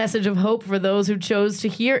 a message of hope for those who choose to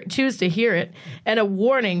hear it, and a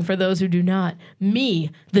warning for those who do not.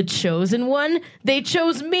 Me, the chosen one, they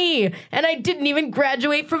chose me, and I didn't even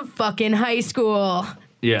graduate from fucking high school."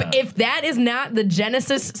 Yeah. If that is not the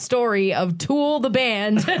genesis story of Tool the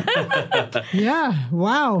band, Yeah,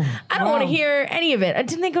 wow. I don't want to hear any of it.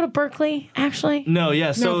 Didn't they go to Berkeley, actually? No,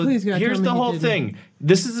 yeah. So please, God, here's tell me the you whole didn't. thing.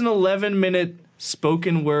 This is an 11-minute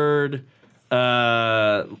spoken word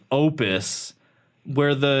opus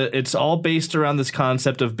where it's all based around this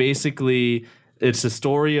concept of basically it's a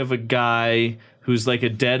story of a guy who's like a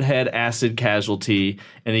deadhead acid casualty,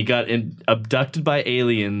 and he got abducted by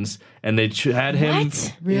aliens, and they had him. What?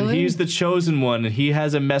 And Really? he's the chosen one, and he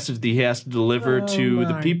has a message that he has to deliver to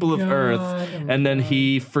the my people of God. Earth, and then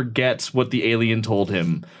he forgets what the alien told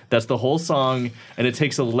him. That's the whole song, and it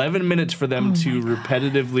takes 11 minutes for them to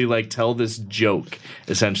repetitively like tell this joke,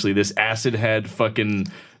 essentially this acid head fucking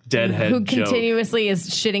deadhead Who joke. continuously is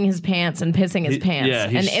shitting his pants and pissing his pants. yeah,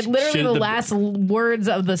 he and it literally shit the the- last words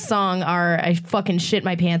of the song are, "I fucking shit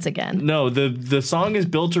my pants again." No, the song is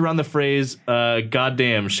built around the phrase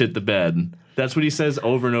 "goddamn shit the bed." That's what he says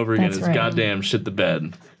over and over again. That's Is right. "goddamn shit the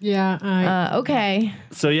bed." Yeah, Okay.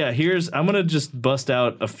 So yeah, I'm gonna just bust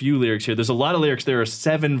out a few lyrics here. There's a lot of lyrics. There are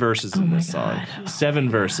 7 verses in this song. 7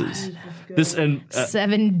 verses. This and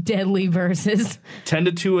 7 deadly verses. 10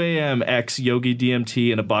 to 2 a.m. X Yogi DMT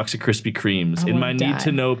and a box of Krispy Kremes in wanna my die. need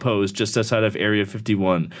to know pose just outside of Area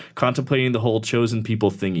 51, contemplating the whole chosen people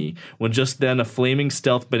thingy. When just then a flaming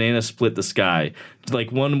stealth banana split the sky,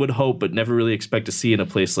 like one would hope but never really expect to see in a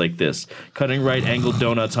place like this. Cutting right angled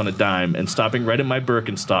donuts on a dime and stopping right at my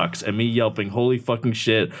Birkenstocks and me yelping, "Holy fucking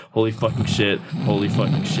shit! Holy fucking shit! Holy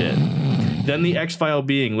fucking shit!" Then the X-File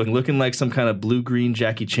being looking like some kind of blue-green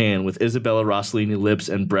Jackie Chan with Isabella Rossellini lips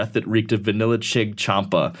and breath that reeked of vanilla chig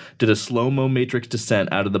champa did a slow-mo matrix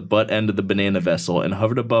descent out of the butt end of the banana vessel and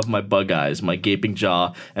hovered above my bug eyes, my gaping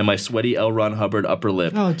jaw, and my sweaty L. Ron Hubbard upper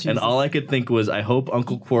lip. Oh, Jesus. And all I could think was, I hope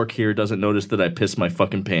Uncle Quark here doesn't notice that I pissed my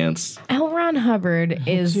fucking pants. L. Ron Hubbard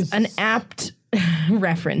is an apt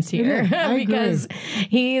reference here because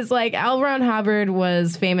he's like, L. Ron Hubbard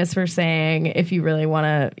was famous for saying, if you really want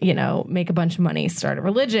to, make a bunch of money, start a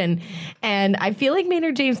religion. And I feel like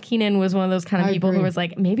Maynard James Keenan was one of those kind of people who was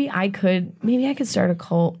like, maybe I could start a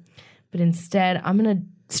cult, but instead I'm going to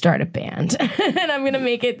start a band and I'm gonna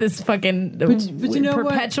make it this fucking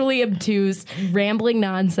perpetually obtuse rambling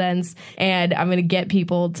nonsense, and I'm gonna get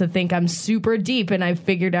people to think I'm super deep and I've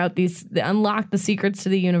figured out unlock the secrets to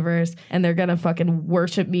the universe, and they're gonna fucking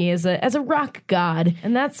worship me as a rock god.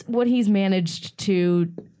 And that's what he's managed to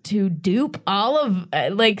dupe all of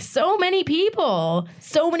so many people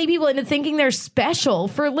into thinking they're special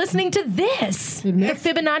for listening to this. The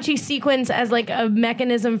Fibonacci sequence as like a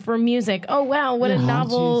mechanism for music. Oh wow, what a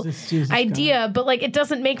novel idea, God. But it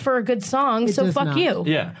doesn't make for a good song, so fuck not. You.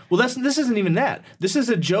 Yeah. Well, this isn't even that. This is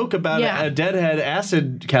a joke about a deadhead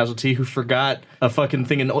acid casualty who forgot a fucking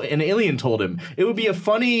thing an alien told him. It would be a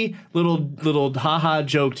funny little haha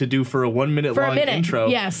joke to do for a 1 minute long intro.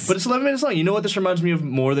 Yes. But it's 11 minutes long. You know what this reminds me of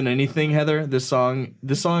more than anything, Heather? This song,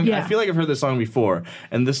 I feel like I've heard this song before.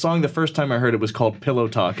 And this song, the first time I heard it was called Pillow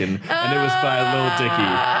Talkin', and it was by Lil Dicky.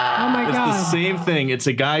 Oh my God. It's the same thing. It's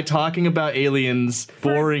a guy talking about aliens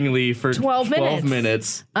boringly for 12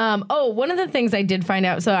 minutes. One of the things I did find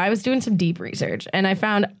out, so I was doing some deep research, and I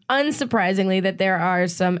found, unsurprisingly, that there are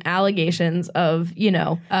some allegations of,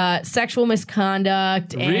 sexual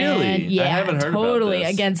misconduct. Really? And, yeah, I haven't heard totally about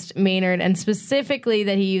this. Against Maynard, and specifically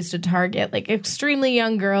that he used to target extremely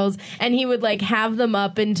young girls, and he would have them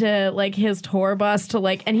up into his tour bus to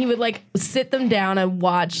and he would sit them down and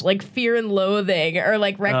watch Fear and Loathing or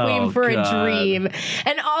Requiem for a Dream,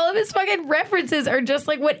 and all of his fucking references are just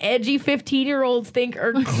what edgy 15-year-olds think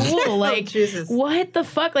are cool. Jesus. What the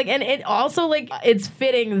fuck? And it also it's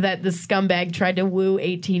fitting that the scumbag tried to woo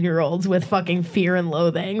 18-year-olds with fucking Fear and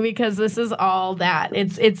Loathing, because this is all that.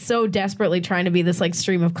 It's so desperately trying to be this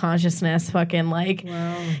stream of consciousness fucking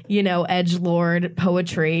edgelord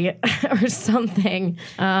poetry or something.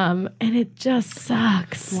 And it just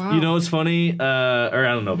sucks. Wow. You know what's funny? Or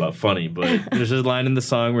I don't know about funny, but there's a line in the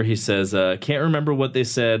song where he says, can't remember what they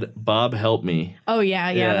said, Bob help me. Oh,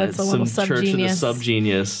 yeah, that's a little some Church of the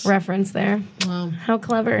Subgenius reference there. Wow. How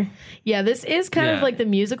clever. Yeah, this is kind of the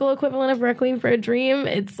musical equivalent of Requiem for a Dream.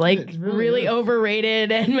 It's really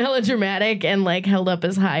overrated and melodramatic and held up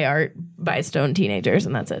as high art by stoned teenagers,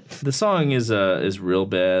 and that's it. The song is real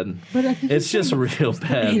bad. It's just real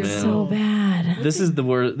bad, It's man. so bad. This is the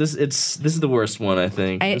worst. This is the worst one, I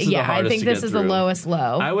think. I think this is the lowest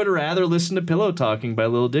low. I would rather listen to Pillow Talking by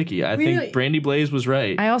Lil Dicky. I think Brandy Blaze was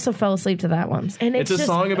right. I also fell asleep to that once. And it's a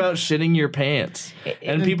song about shitting your pants.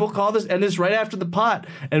 And people call this, and it's right after the pot,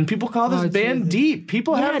 and people call this band deep.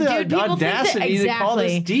 People have the audacity to call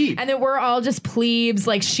this deep. And then we're all just plebes,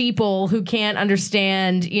 sheeple, who can't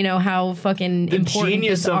understand, how fucking the important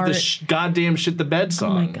genius this of art. the goddamn shit the bed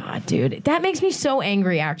song. Oh my God, dude. That makes me so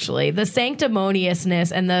angry, actually. The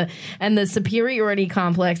sanctimoniousness and the superiority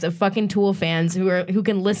complex of fucking Tool fans who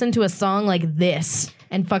can listen to a song like this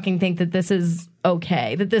and fucking think that this is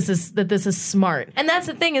okay, that this is smart. And that's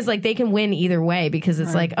the thing, is they can win either way, because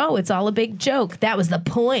it's it's all a big joke. That was the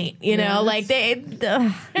point, you know?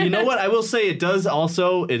 You know what? I will say it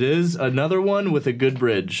is another one with a good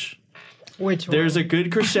bridge. Which one? There's a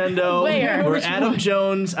good crescendo where Adam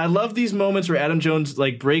Jones, I love these moments where Adam Jones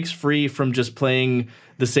breaks free from just playing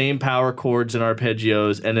the same power chords and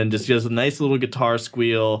arpeggios, and then just does a nice little guitar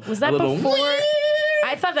squeal. Was that before?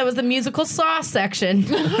 I thought that was the musical Saw section.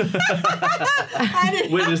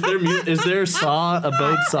 Wait, is there Saw, a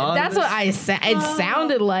bowed Saw? That's what it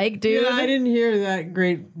sounded like, dude. Yeah, I didn't hear that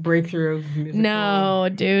great breakthrough of music. No,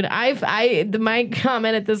 dude. My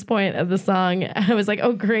comment at this point of the song, I was like,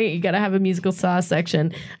 oh great, you gotta have a musical Saw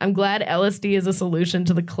section. I'm glad LSD is a solution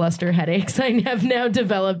to the cluster headaches I have now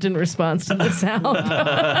developed in response to the sound.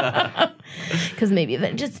 Because maybe if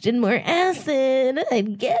I just did more acid,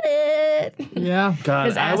 I'd get it. Yeah. God,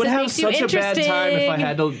 Because I would Acid have makes you such a bad time if I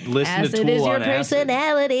had to listen Acid to Tool is your on acid.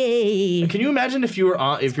 personality. Can you imagine if you're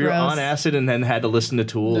on gross. acid and then had to listen to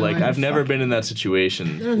Tool? No, Like I'd I've never been in that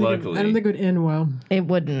situation. Luckily, I don't think it would end well. It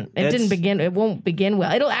wouldn't. It It's- It won't begin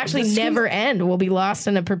well. It'll actually never end. We'll be lost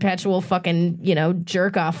in a perpetual fucking,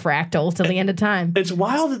 jerk off fractal till the end of time. it's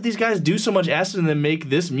wild that these guys do so much acid and then make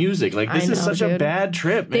this music. Like this I is know, such a dude. bad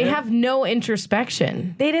trip. Man. They have no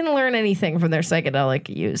introspection. They didn't learn anything from their psychedelic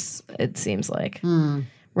use, it seems like.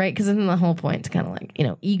 Right? Because then the whole point is kind of like,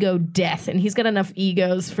 ego death. And he's got enough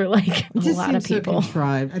egos for like a Just lot of seems people. So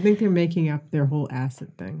contrived. I think they're making up their whole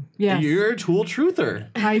acid thing. Yes. You're a Tool truther.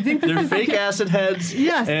 I think They're fake acid heads.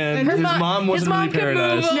 Yes, and and his her mom His wasn't mom really could move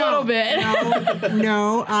paradise. a little bit.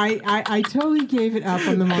 No, I totally gave it up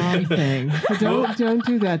on the mom thing. So don't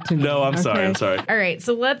do that to me. No, I'm sorry. okay? I'm sorry. All right,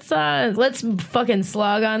 so let's fucking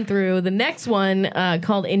slog on through the next one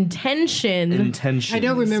called Intention. Intention. I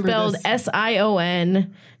don't remember Spelled this.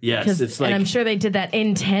 SION. Yes, it's like and I'm sure they did that it's like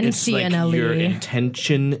intentionally. your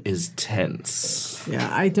intention is tense. Yeah,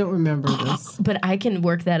 I don't remember this. But I can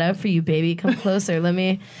work that out for you, baby. Come closer. Let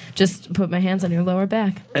me just put my hands on your lower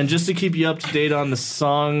back. And just to keep you up to date on the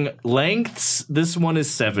song lengths, this one is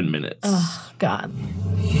 7 minutes. Oh, God.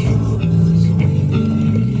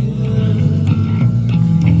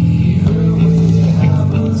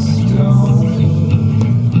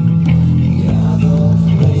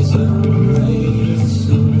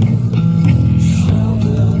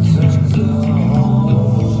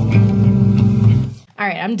 All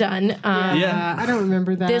right, I'm done. Yeah. I don't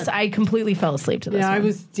remember that. I completely fell asleep to this one.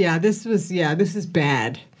 This is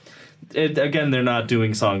bad. Again, they're not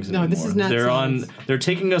doing songs anymore. No, this is not They're songs. They're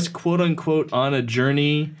taking us quote unquote on a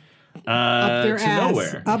journey Up their to ass.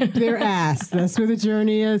 nowhere. Up their ass. That's where the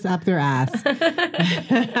journey is. Up their ass.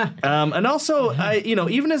 And also,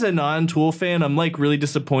 even as a non-Tool fan, I'm like really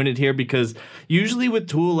disappointed here because usually with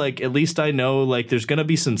Tool, like at least I know like there's gonna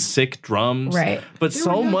be some sick drums, Right. But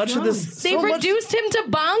so no much of drums. this, They so much- reduced him to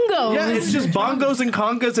bongos. Yeah, it's just bongos and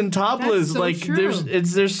congas and tablas. That's so like true.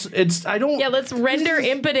 there's I don't. Yeah, let's render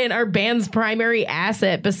Impotent our band's primary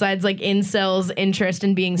asset besides like incels' interest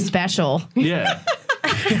in being special. Yeah.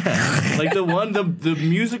 Yeah. Like the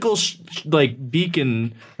musical like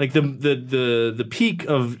beacon, like the peak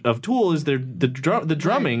of Tool is the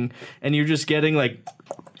drumming, and you're just getting like,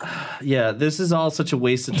 yeah, this is all such a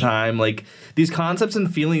waste of time. Like these concepts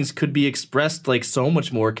and feelings could be expressed like so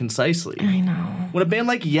much more concisely. I know. When a band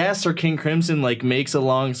like Yes or King Crimson like makes a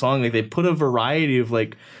long song, like they put a variety of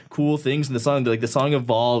like cool things in the song. Like the song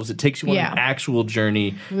evolves, it takes you on Yeah. an actual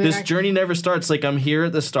journey. This journey never starts. Like I'm here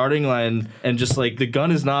at the starting line, and just like the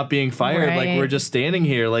gun is not being fired. Right. Like we're just standing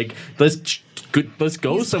here. Like let's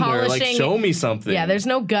go He's somewhere. Like polishing- show me something. Yeah, there's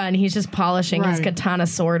no gun. He's just polishing his Right. katana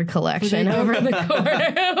sword collection over in the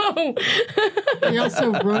corner. He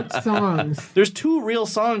also wrote songs. There's 2 real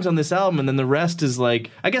songs on this album, and then the rest is like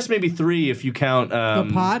I guess maybe 3 if you count The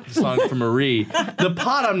Pot? the song for Marie. The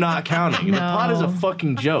Pot I'm not counting. The Pot is a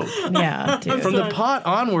fucking joke. Yeah, dude. From the Pot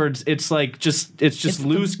onwards, it's like it's just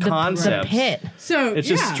loose concepts. The pit. So It's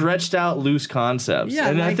just stretched out loose concepts. Yeah,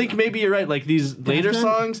 and I like- think maybe you're right. Like these later Death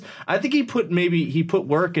songs, I think he put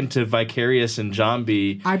work into Vicarious and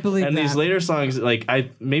Zombie. I believe And these that. later songs, like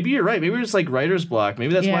maybe you're right. Maybe it's like writer's block.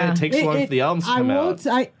 Maybe that's why Yeah. it takes so long for the albums to come out.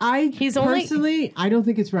 He's only- personally, I don't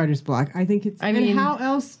think it's writer's block. I think it's. I and mean- how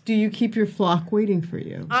else do you keep your flock waiting for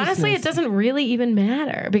you? Honestly, it doesn't really even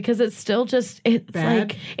matter because it's still just it's Bad?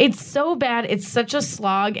 like it's so bad. It's such a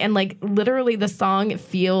slog, and like literally the song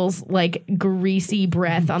feels like greasy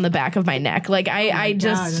breath on the back of my neck. Like I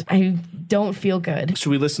don't feel good. Should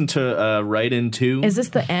we listen to Right In 2? Is this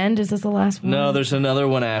the end? Is this the last one? No, there's another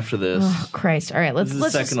one after this. Oh, Christ! All right, let's This is the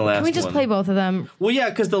let's second just, to last can we just one. play both of them? Well, yeah,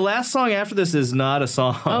 because the last song after this is not a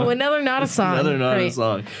song. Oh, another not a song. Another not a Great.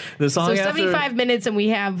 song. The song So after 75 minutes, and we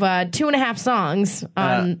have 2.5 songs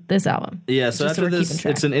on this album. Yeah, so Just so after we're this, keeping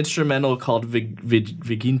track. it's an instrumental called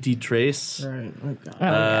Viginti Trace. Right. Oh,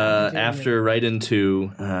 God. After Right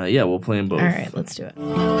Into, yeah, we'll play them both. All right, let's do it.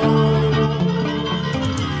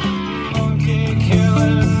 Monkey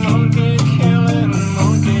killing, monkey killing,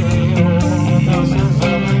 monkey overdoses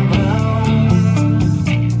on the ground.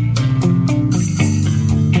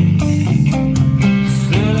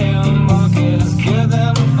 Silly monkeys, give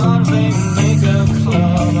them something, make a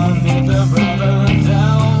club and beat the brother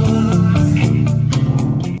down.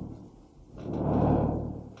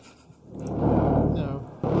 No.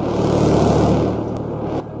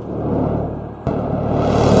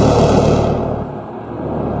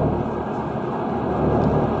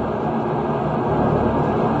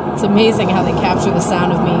 It's amazing how they capture the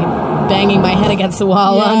sound of me banging my head against the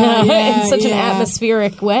wall Yeah, in such an yeah.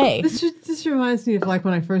 atmospheric way. This This reminds me of like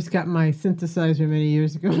when I first got my synthesizer many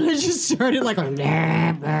years ago. And I just started like,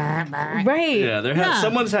 Right. Yeah,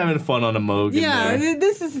 someone's having fun on a Moog. in there.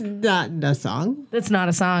 this is not a song. That's not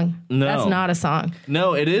a song. No. That's not a song.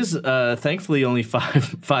 No, it is. Thankfully, only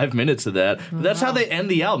five minutes of that. But that's how they end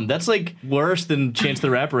the album. That's like worse than Chance the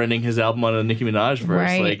Rapper ending his album on a Nicki Minaj verse.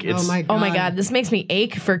 Right. Like it's. Oh my God, this makes me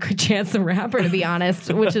ache for Chance the Rapper, to be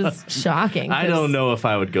honest, which is shocking. I don't know if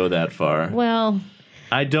I would go that far. Well,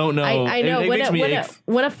 I don't know. I know It makes me ache.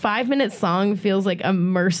 when a 5-minute song feels like a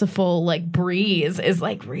merciful like breeze is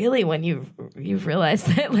like really when you've realized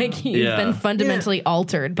that like you've Yeah. been fundamentally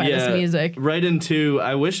altered by this music. Right in 2.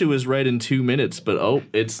 I wish it was right in 2 minutes, but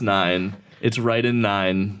it's 9. It's right in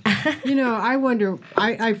 9. I wonder,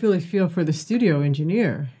 I really feel for the studio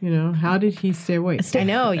engineer. How did he stay awake? I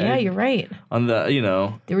know. Yeah, you're right. On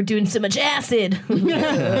the, They were doing so much acid.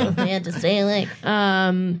 They had to say like,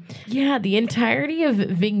 the entirety of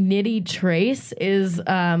Vigniti Trace is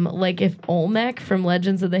like if Olmec from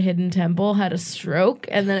Legends of the Hidden Temple had a stroke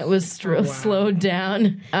and then it was slowed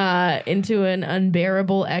down into an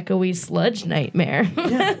unbearable, echoey sludge nightmare.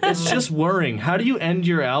 it's just whirring. How do you end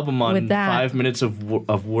your album on With that. 5 minutes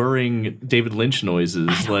of whirring David Lynch noises?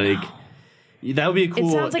 That would be a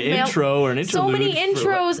cool sounds like intro or an interlude. So many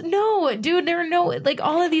intros. No, dude, there are no like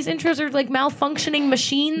all of these intros are like malfunctioning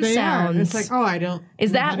machine They sounds. are. It's like, I don't.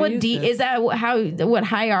 Is know that how to what use this. is that what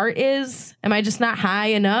high art is? Am I just not high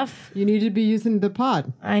enough? You need to be using the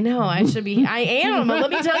pod. I know I should be. I am.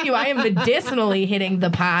 Let me tell you, I am medicinally hitting the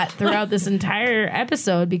pot throughout this entire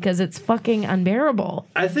episode because it's fucking unbearable.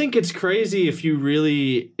 I think it's crazy if you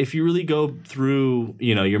really go through,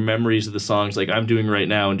 your memories of the songs like I'm doing right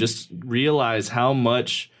now and just realize how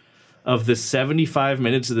much of the 75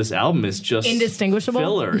 minutes of this album is just indistinguishable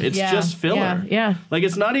filler. It's just filler. Yeah. Like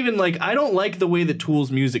it's not even like I don't like the way that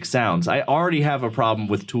Tool's music sounds. I already have a problem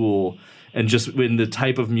with Tool and just in the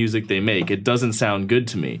type of music they make. It doesn't sound good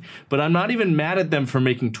to me. But I'm not even mad at them for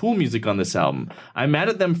making Tool music on this album. I'm mad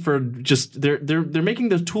at them for just they're making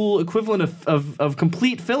the Tool equivalent of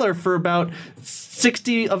complete filler for about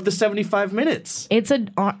 60 of the 75 minutes. It's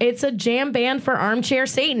a jam band for armchair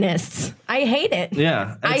Satanists. I hate it.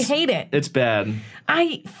 Yeah. I hate it. It's bad.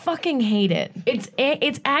 I fucking hate it.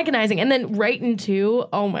 It's agonizing. And then right into,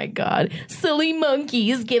 oh my God, silly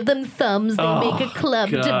monkeys, give them thumbs. They make a club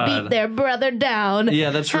to God. beat their brother down.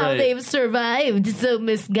 Yeah, that's How right. they've survived so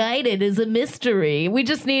misguided is a mystery. We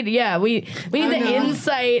just need, we need the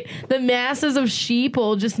insight. The masses of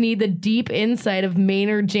sheeple just need the deep insight of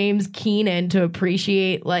Maynard James Keenan to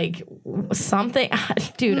appreciate like something.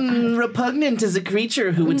 Dude, Repugnant is a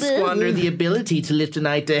creature who would squander the ability to lift an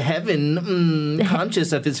eye to heaven,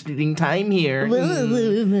 conscious of his fleeting time here.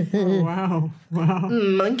 Wow.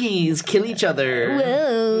 Monkeys kill each other.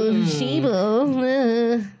 whoa,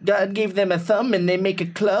 sheeple. God gave them a thumb and they make a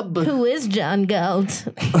club. Who is John Galt?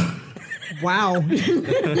 Wow.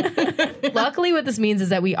 Luckily, what this means is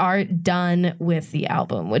that we are done with the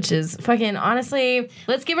album, which is fucking honestly,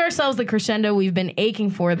 let's give ourselves the crescendo we've been aching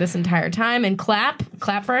for this entire time and clap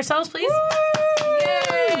for ourselves, please.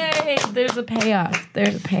 Yay! There's a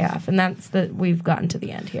payoff. And that's that we've gotten to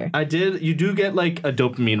the end here. You do get like a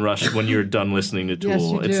dopamine rush when you're done listening to Tool. Yes,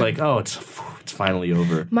 you It's do. like, oh, it's finally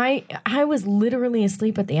over. I was literally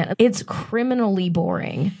asleep at the end. It's criminally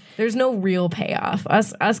boring. There's no real payoff.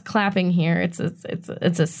 Us clapping here, it's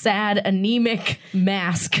a sad, anemic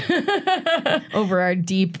mask over our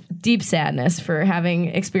deep sadness for having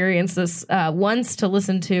experienced this once to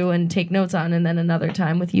listen to and take notes on, and then another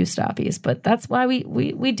time with you, Stoppies. But that's why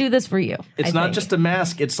we do this for you. It's not just a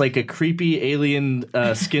mask. It's like a creepy alien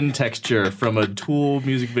skin texture from a Tool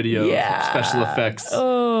music video. Special effects.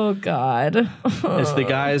 Oh God. It's the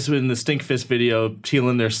guys in the Stinkfist video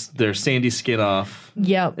peeling their sandy skin off.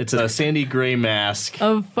 Yep. It's a sandy gray mask.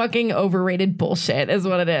 Of fucking overrated bullshit is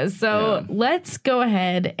what it is. So let's go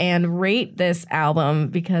ahead and rate this album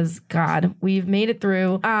because God, we've made it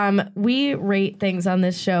through. We rate things on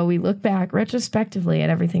this show. We look back retrospectively at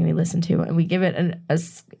everything we listen to and we give it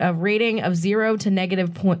a rating of 0 to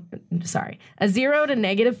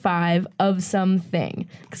 -5 of something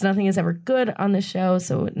because nothing is ever good on the show,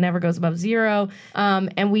 so it never goes above 0.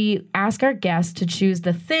 And we ask our guests to choose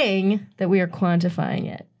the thing that we are quantifying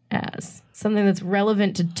it as something that's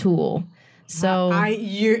relevant to Tool. So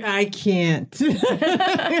I can't.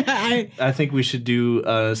 I think we should do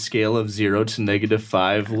a scale of 0 to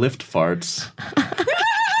 -5 lift farts.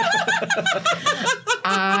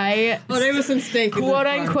 I there was some steak. quote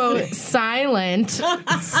unquote silent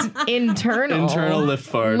internal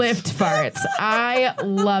lift farts. Lift farts. I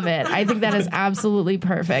love it. I think that is absolutely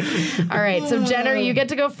perfect. All right, so Jenner, you get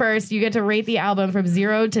to go first. You get to rate the album from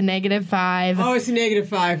 0 to -5. Oh, it's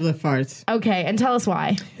 -5 lift farts. Okay, and tell us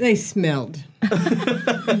why. They smelled.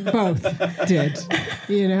 Both did.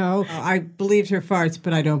 You know, I believed her farts,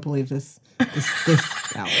 but I don't believe this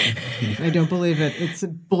album. I don't believe it. It's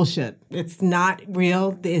bullshit. It's not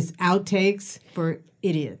real. It's outtakes for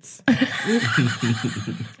idiots.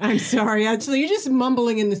 I'm sorry. Actually, you're just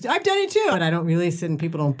mumbling in this. I've done it too, but I don't release it and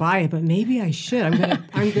people don't buy it. But maybe I should.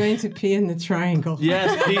 I'm going to pee in the triangle.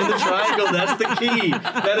 Yes, pee in the triangle. That's the key.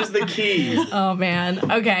 That is the key. Oh man.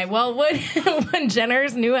 Okay. Well, when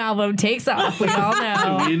Jenner's new album takes off, we all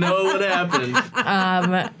know. You know what happened.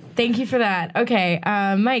 Thank you for that. Okay,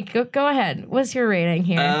 Mike, go ahead. What's your rating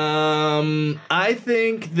here? I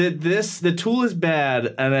think that the Tool is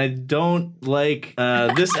bad, and I don't like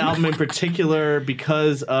this album in particular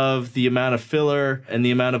because of the amount of filler and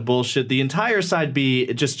the amount of bullshit. The entire side B,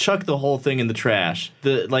 it just chuck the whole thing in the trash.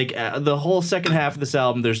 The whole second half of this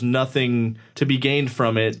album, there's nothing to be gained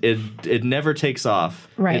from it. It never takes off.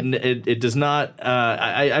 Right. It does not.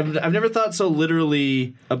 I've never thought so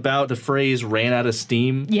literally about the phrase "ran out of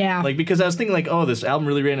steam." Yeah. Like, because I was thinking, like, oh, this album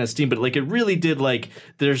really ran out of steam, but, like, it really did, like,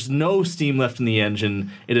 there's no steam left in the engine.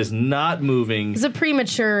 It is not moving. It's a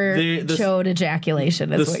premature chode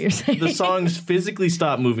ejaculation, is what you're saying. The songs physically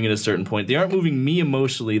stop moving at a certain point. They aren't moving me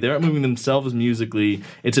emotionally. They aren't moving themselves musically.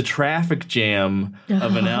 It's a traffic jam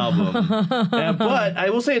of an album. But I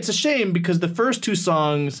will say it's a shame because the first two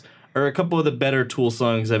songs are a couple of the better Tool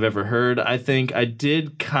songs I've ever heard. I think I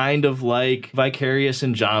did kind of like Vicarious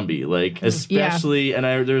and Zombie, like especially, and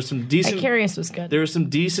there was some decent. Vicarious was good. There were some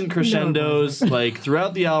decent crescendos, like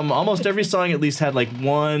throughout the album. Almost every song at least had like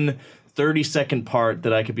one 30-second part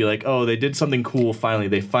that I could be like, oh, they did something cool. Finally,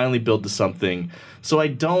 they finally built to something. So I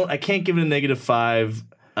can't give it a -5.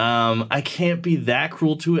 I can't be that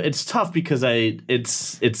cruel to it. It's tough because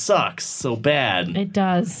it sucks so bad. It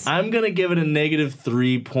does. I'm gonna give it a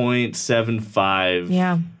 -3.75.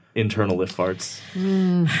 Yeah. Internal lift farts.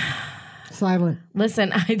 Silent.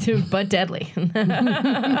 Listen, I do, but deadly.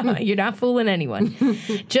 You're not fooling anyone.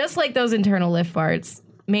 Just like those internal lift farts,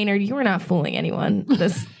 Maynard, you are not fooling anyone.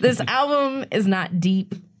 This album is not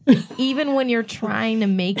deep. Even when you're trying to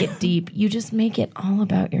make it deep, you just make it all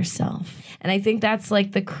about yourself. And I think that's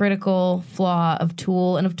like the critical flaw of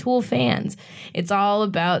Tool and of Tool fans. It's all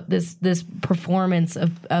about this performance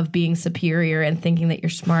of being superior and thinking that you're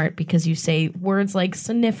smart because you say words like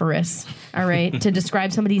soniferous, all right, to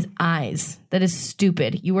describe somebody's eyes. That is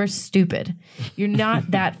stupid. You are stupid. You're not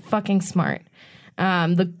that fucking smart.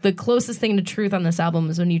 The closest thing to truth on this album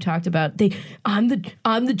is when you talked about I'm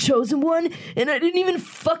the chosen one and I didn't even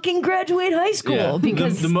fucking graduate high school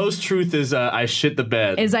because the most truth is I shit the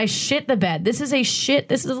bed. I shit the bed. This is a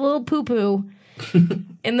little poo poo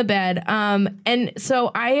in the bed. And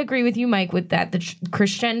so I agree with you, Mike, with that. The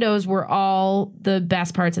crescendos were all the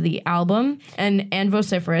best parts of the album and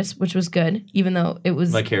vociferous, which was good, even though it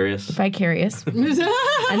was Vicarious.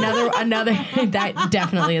 Another that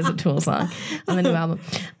definitely is a Tool song on the new album.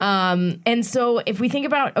 And so if we think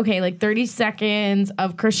about, okay, like 30 seconds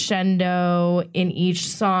of crescendo in each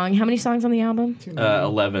song, how many songs on the album?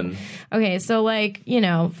 11. Okay, so like,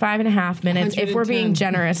 5.5 minutes, if we're being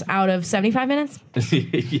generous, out of 75 minutes?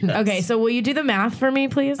 Yes. Okay, so will you do the math for me,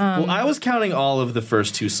 please? Well, I was counting all of the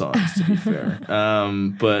first two songs, to be fair.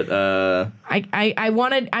 But I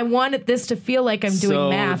wanted this to feel like I'm doing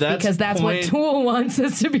math because that's what Tool wants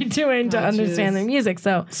us to be doing to understand their music.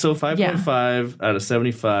 So 5.5 out of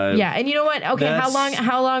 75. Yeah, and you know what? Okay,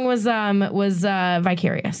 how long was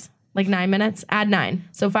Vicarious? Like 9 minutes? Add 9.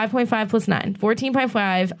 So 5.5 plus 9.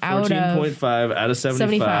 14.5 out of 14.5 out of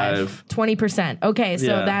 75. 20%. Okay,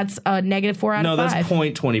 so that's a -4 out of 5. No, that's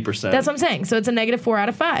 0.20%. That's what I'm saying. So it's a -4 out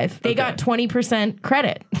of 5. They got 20%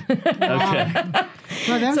 credit. Okay.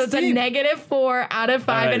 Well, so it's a -4 out of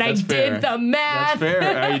 5, right, and I did the math. That's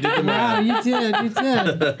fair. You did the math. Wow, you did.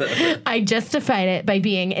 I justified it by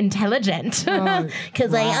being intelligent.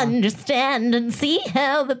 Because I understand and see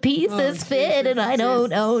how the pieces fit, and I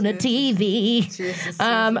don't own a TV.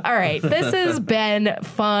 All right. This has been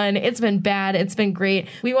fun. It's been bad. It's been great.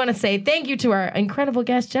 We want to say thank you to our incredible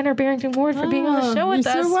guest, Jenner Barrington Ward, for being on the show with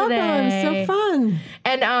us You're so welcome. today. So fun.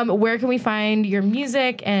 And where can we find your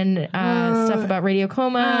music and stuff about Radio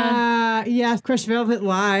Coma? Yes, Crush Velvet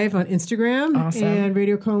Live on Instagram. Awesome. And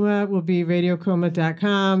Radio Coma will be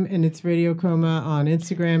radiocoma.com, and it's Radio Coma on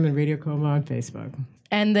Instagram and Radio Coma on Facebook.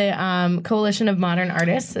 And the Coalition of Modern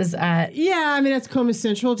Artists is at... Yeah, I mean, that's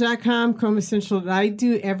comacentral.com. Coma Central, I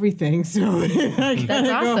do everything, so... That's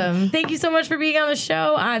awesome. Thank you so much for being on the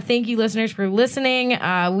show. Thank you, listeners, for listening.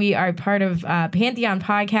 We are part of Pantheon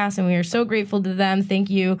Podcast, and we are so grateful to them. Thank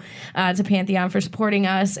you to Pantheon for supporting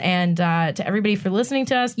us, and to everybody for listening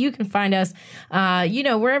to us. You can find us,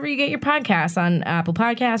 wherever you get your podcasts, on Apple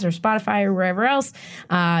Podcasts or Spotify or wherever else.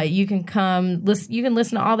 You can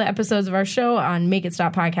listen to all the episodes of our show on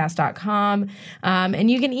makeitstoppodcast.com.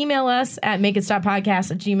 And you can email us at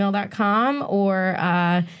makeitstoppodcast@gmail.com, or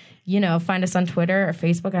find us on Twitter or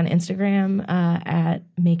Facebook, on Instagram at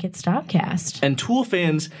Make It Stopcast. And Tool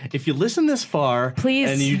fans, if you listen this far, please,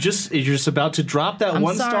 and you're just about to drop that I'm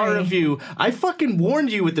 1-star sorry. review, I fucking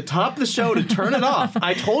warned you at the top of the show to turn it off.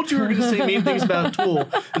 I told you we were going to say mean things about Tool.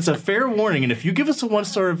 It's a fair warning, and if you give us a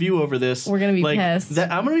 1-star review over this, we're going to be pissed.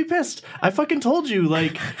 I'm going to be pissed. I fucking told you,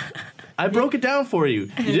 I broke it down for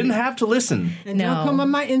you. You didn't have to listen. And don't come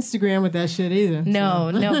on my Instagram with that shit either.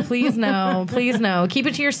 No, please no. Please no. Keep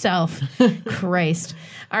it to yourself. Christ.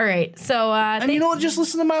 All right. So, and you know what? Just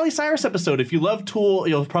listen to the Miley Cyrus episode. If you love Tool,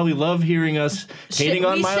 you'll probably love hearing us hating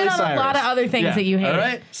on Miley Cyrus. We shit on a lot of other things that you hate. All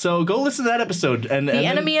right. So go listen to that episode. And the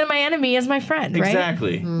enemy of my enemy is my friend, right?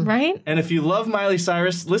 Exactly. Right? And if you love Miley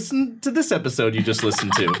Cyrus, listen to this episode you just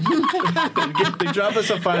listened to. Drop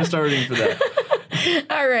us a 5-star rating for that.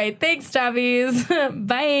 All right. Thanks, Stoppies.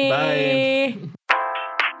 Bye. Bye.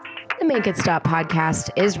 The Make It Stop podcast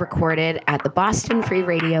is recorded at the Boston Free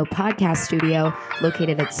Radio podcast studio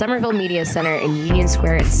located at Somerville Media Center in Union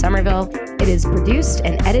Square in Somerville. It is produced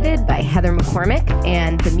and edited by Heather McCormick,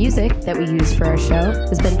 and the music that we use for our show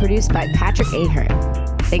has been produced by Patrick Ahern.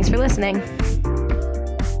 Thanks for listening.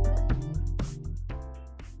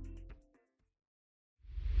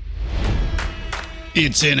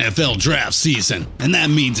 It's NFL draft season, and that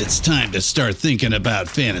means it's time to start thinking about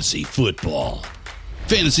fantasy football.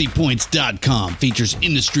 FantasyPoints.com features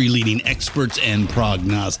industry-leading experts and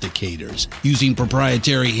prognosticators using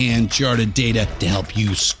proprietary hand-charted data to help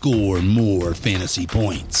you score more fantasy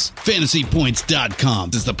points. FantasyPoints.com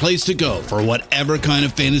is the place to go for whatever kind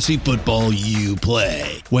of fantasy football you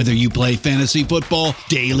play. Whether you play fantasy football,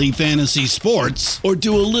 daily fantasy sports, or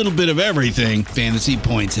do a little bit of everything, Fantasy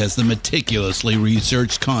Points has the meticulously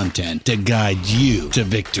researched content to guide you to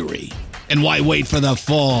victory. And why wait for the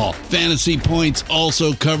fall? Fantasy Points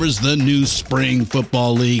also covers the new spring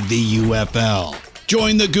football league, the UFL.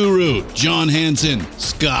 Join the guru, John Hansen,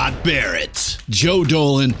 Scott Barrett, Joe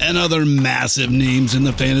Dolan, and other massive names in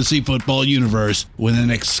the fantasy football universe with an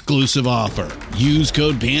exclusive offer. Use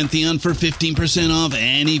code Pantheon for 15% off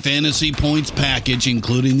any Fantasy Points package,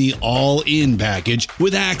 including the all-in package,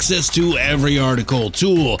 with access to every article,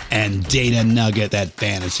 tool, and data nugget that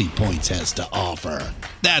Fantasy Points has to offer.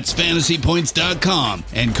 That's FantasyPoints.com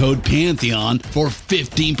and code Pantheon for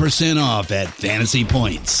 15% off at Fantasy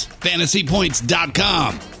Points.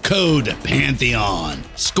 FantasyPoints.com, code Pantheon.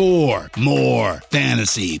 Score more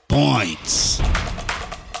fantasy points.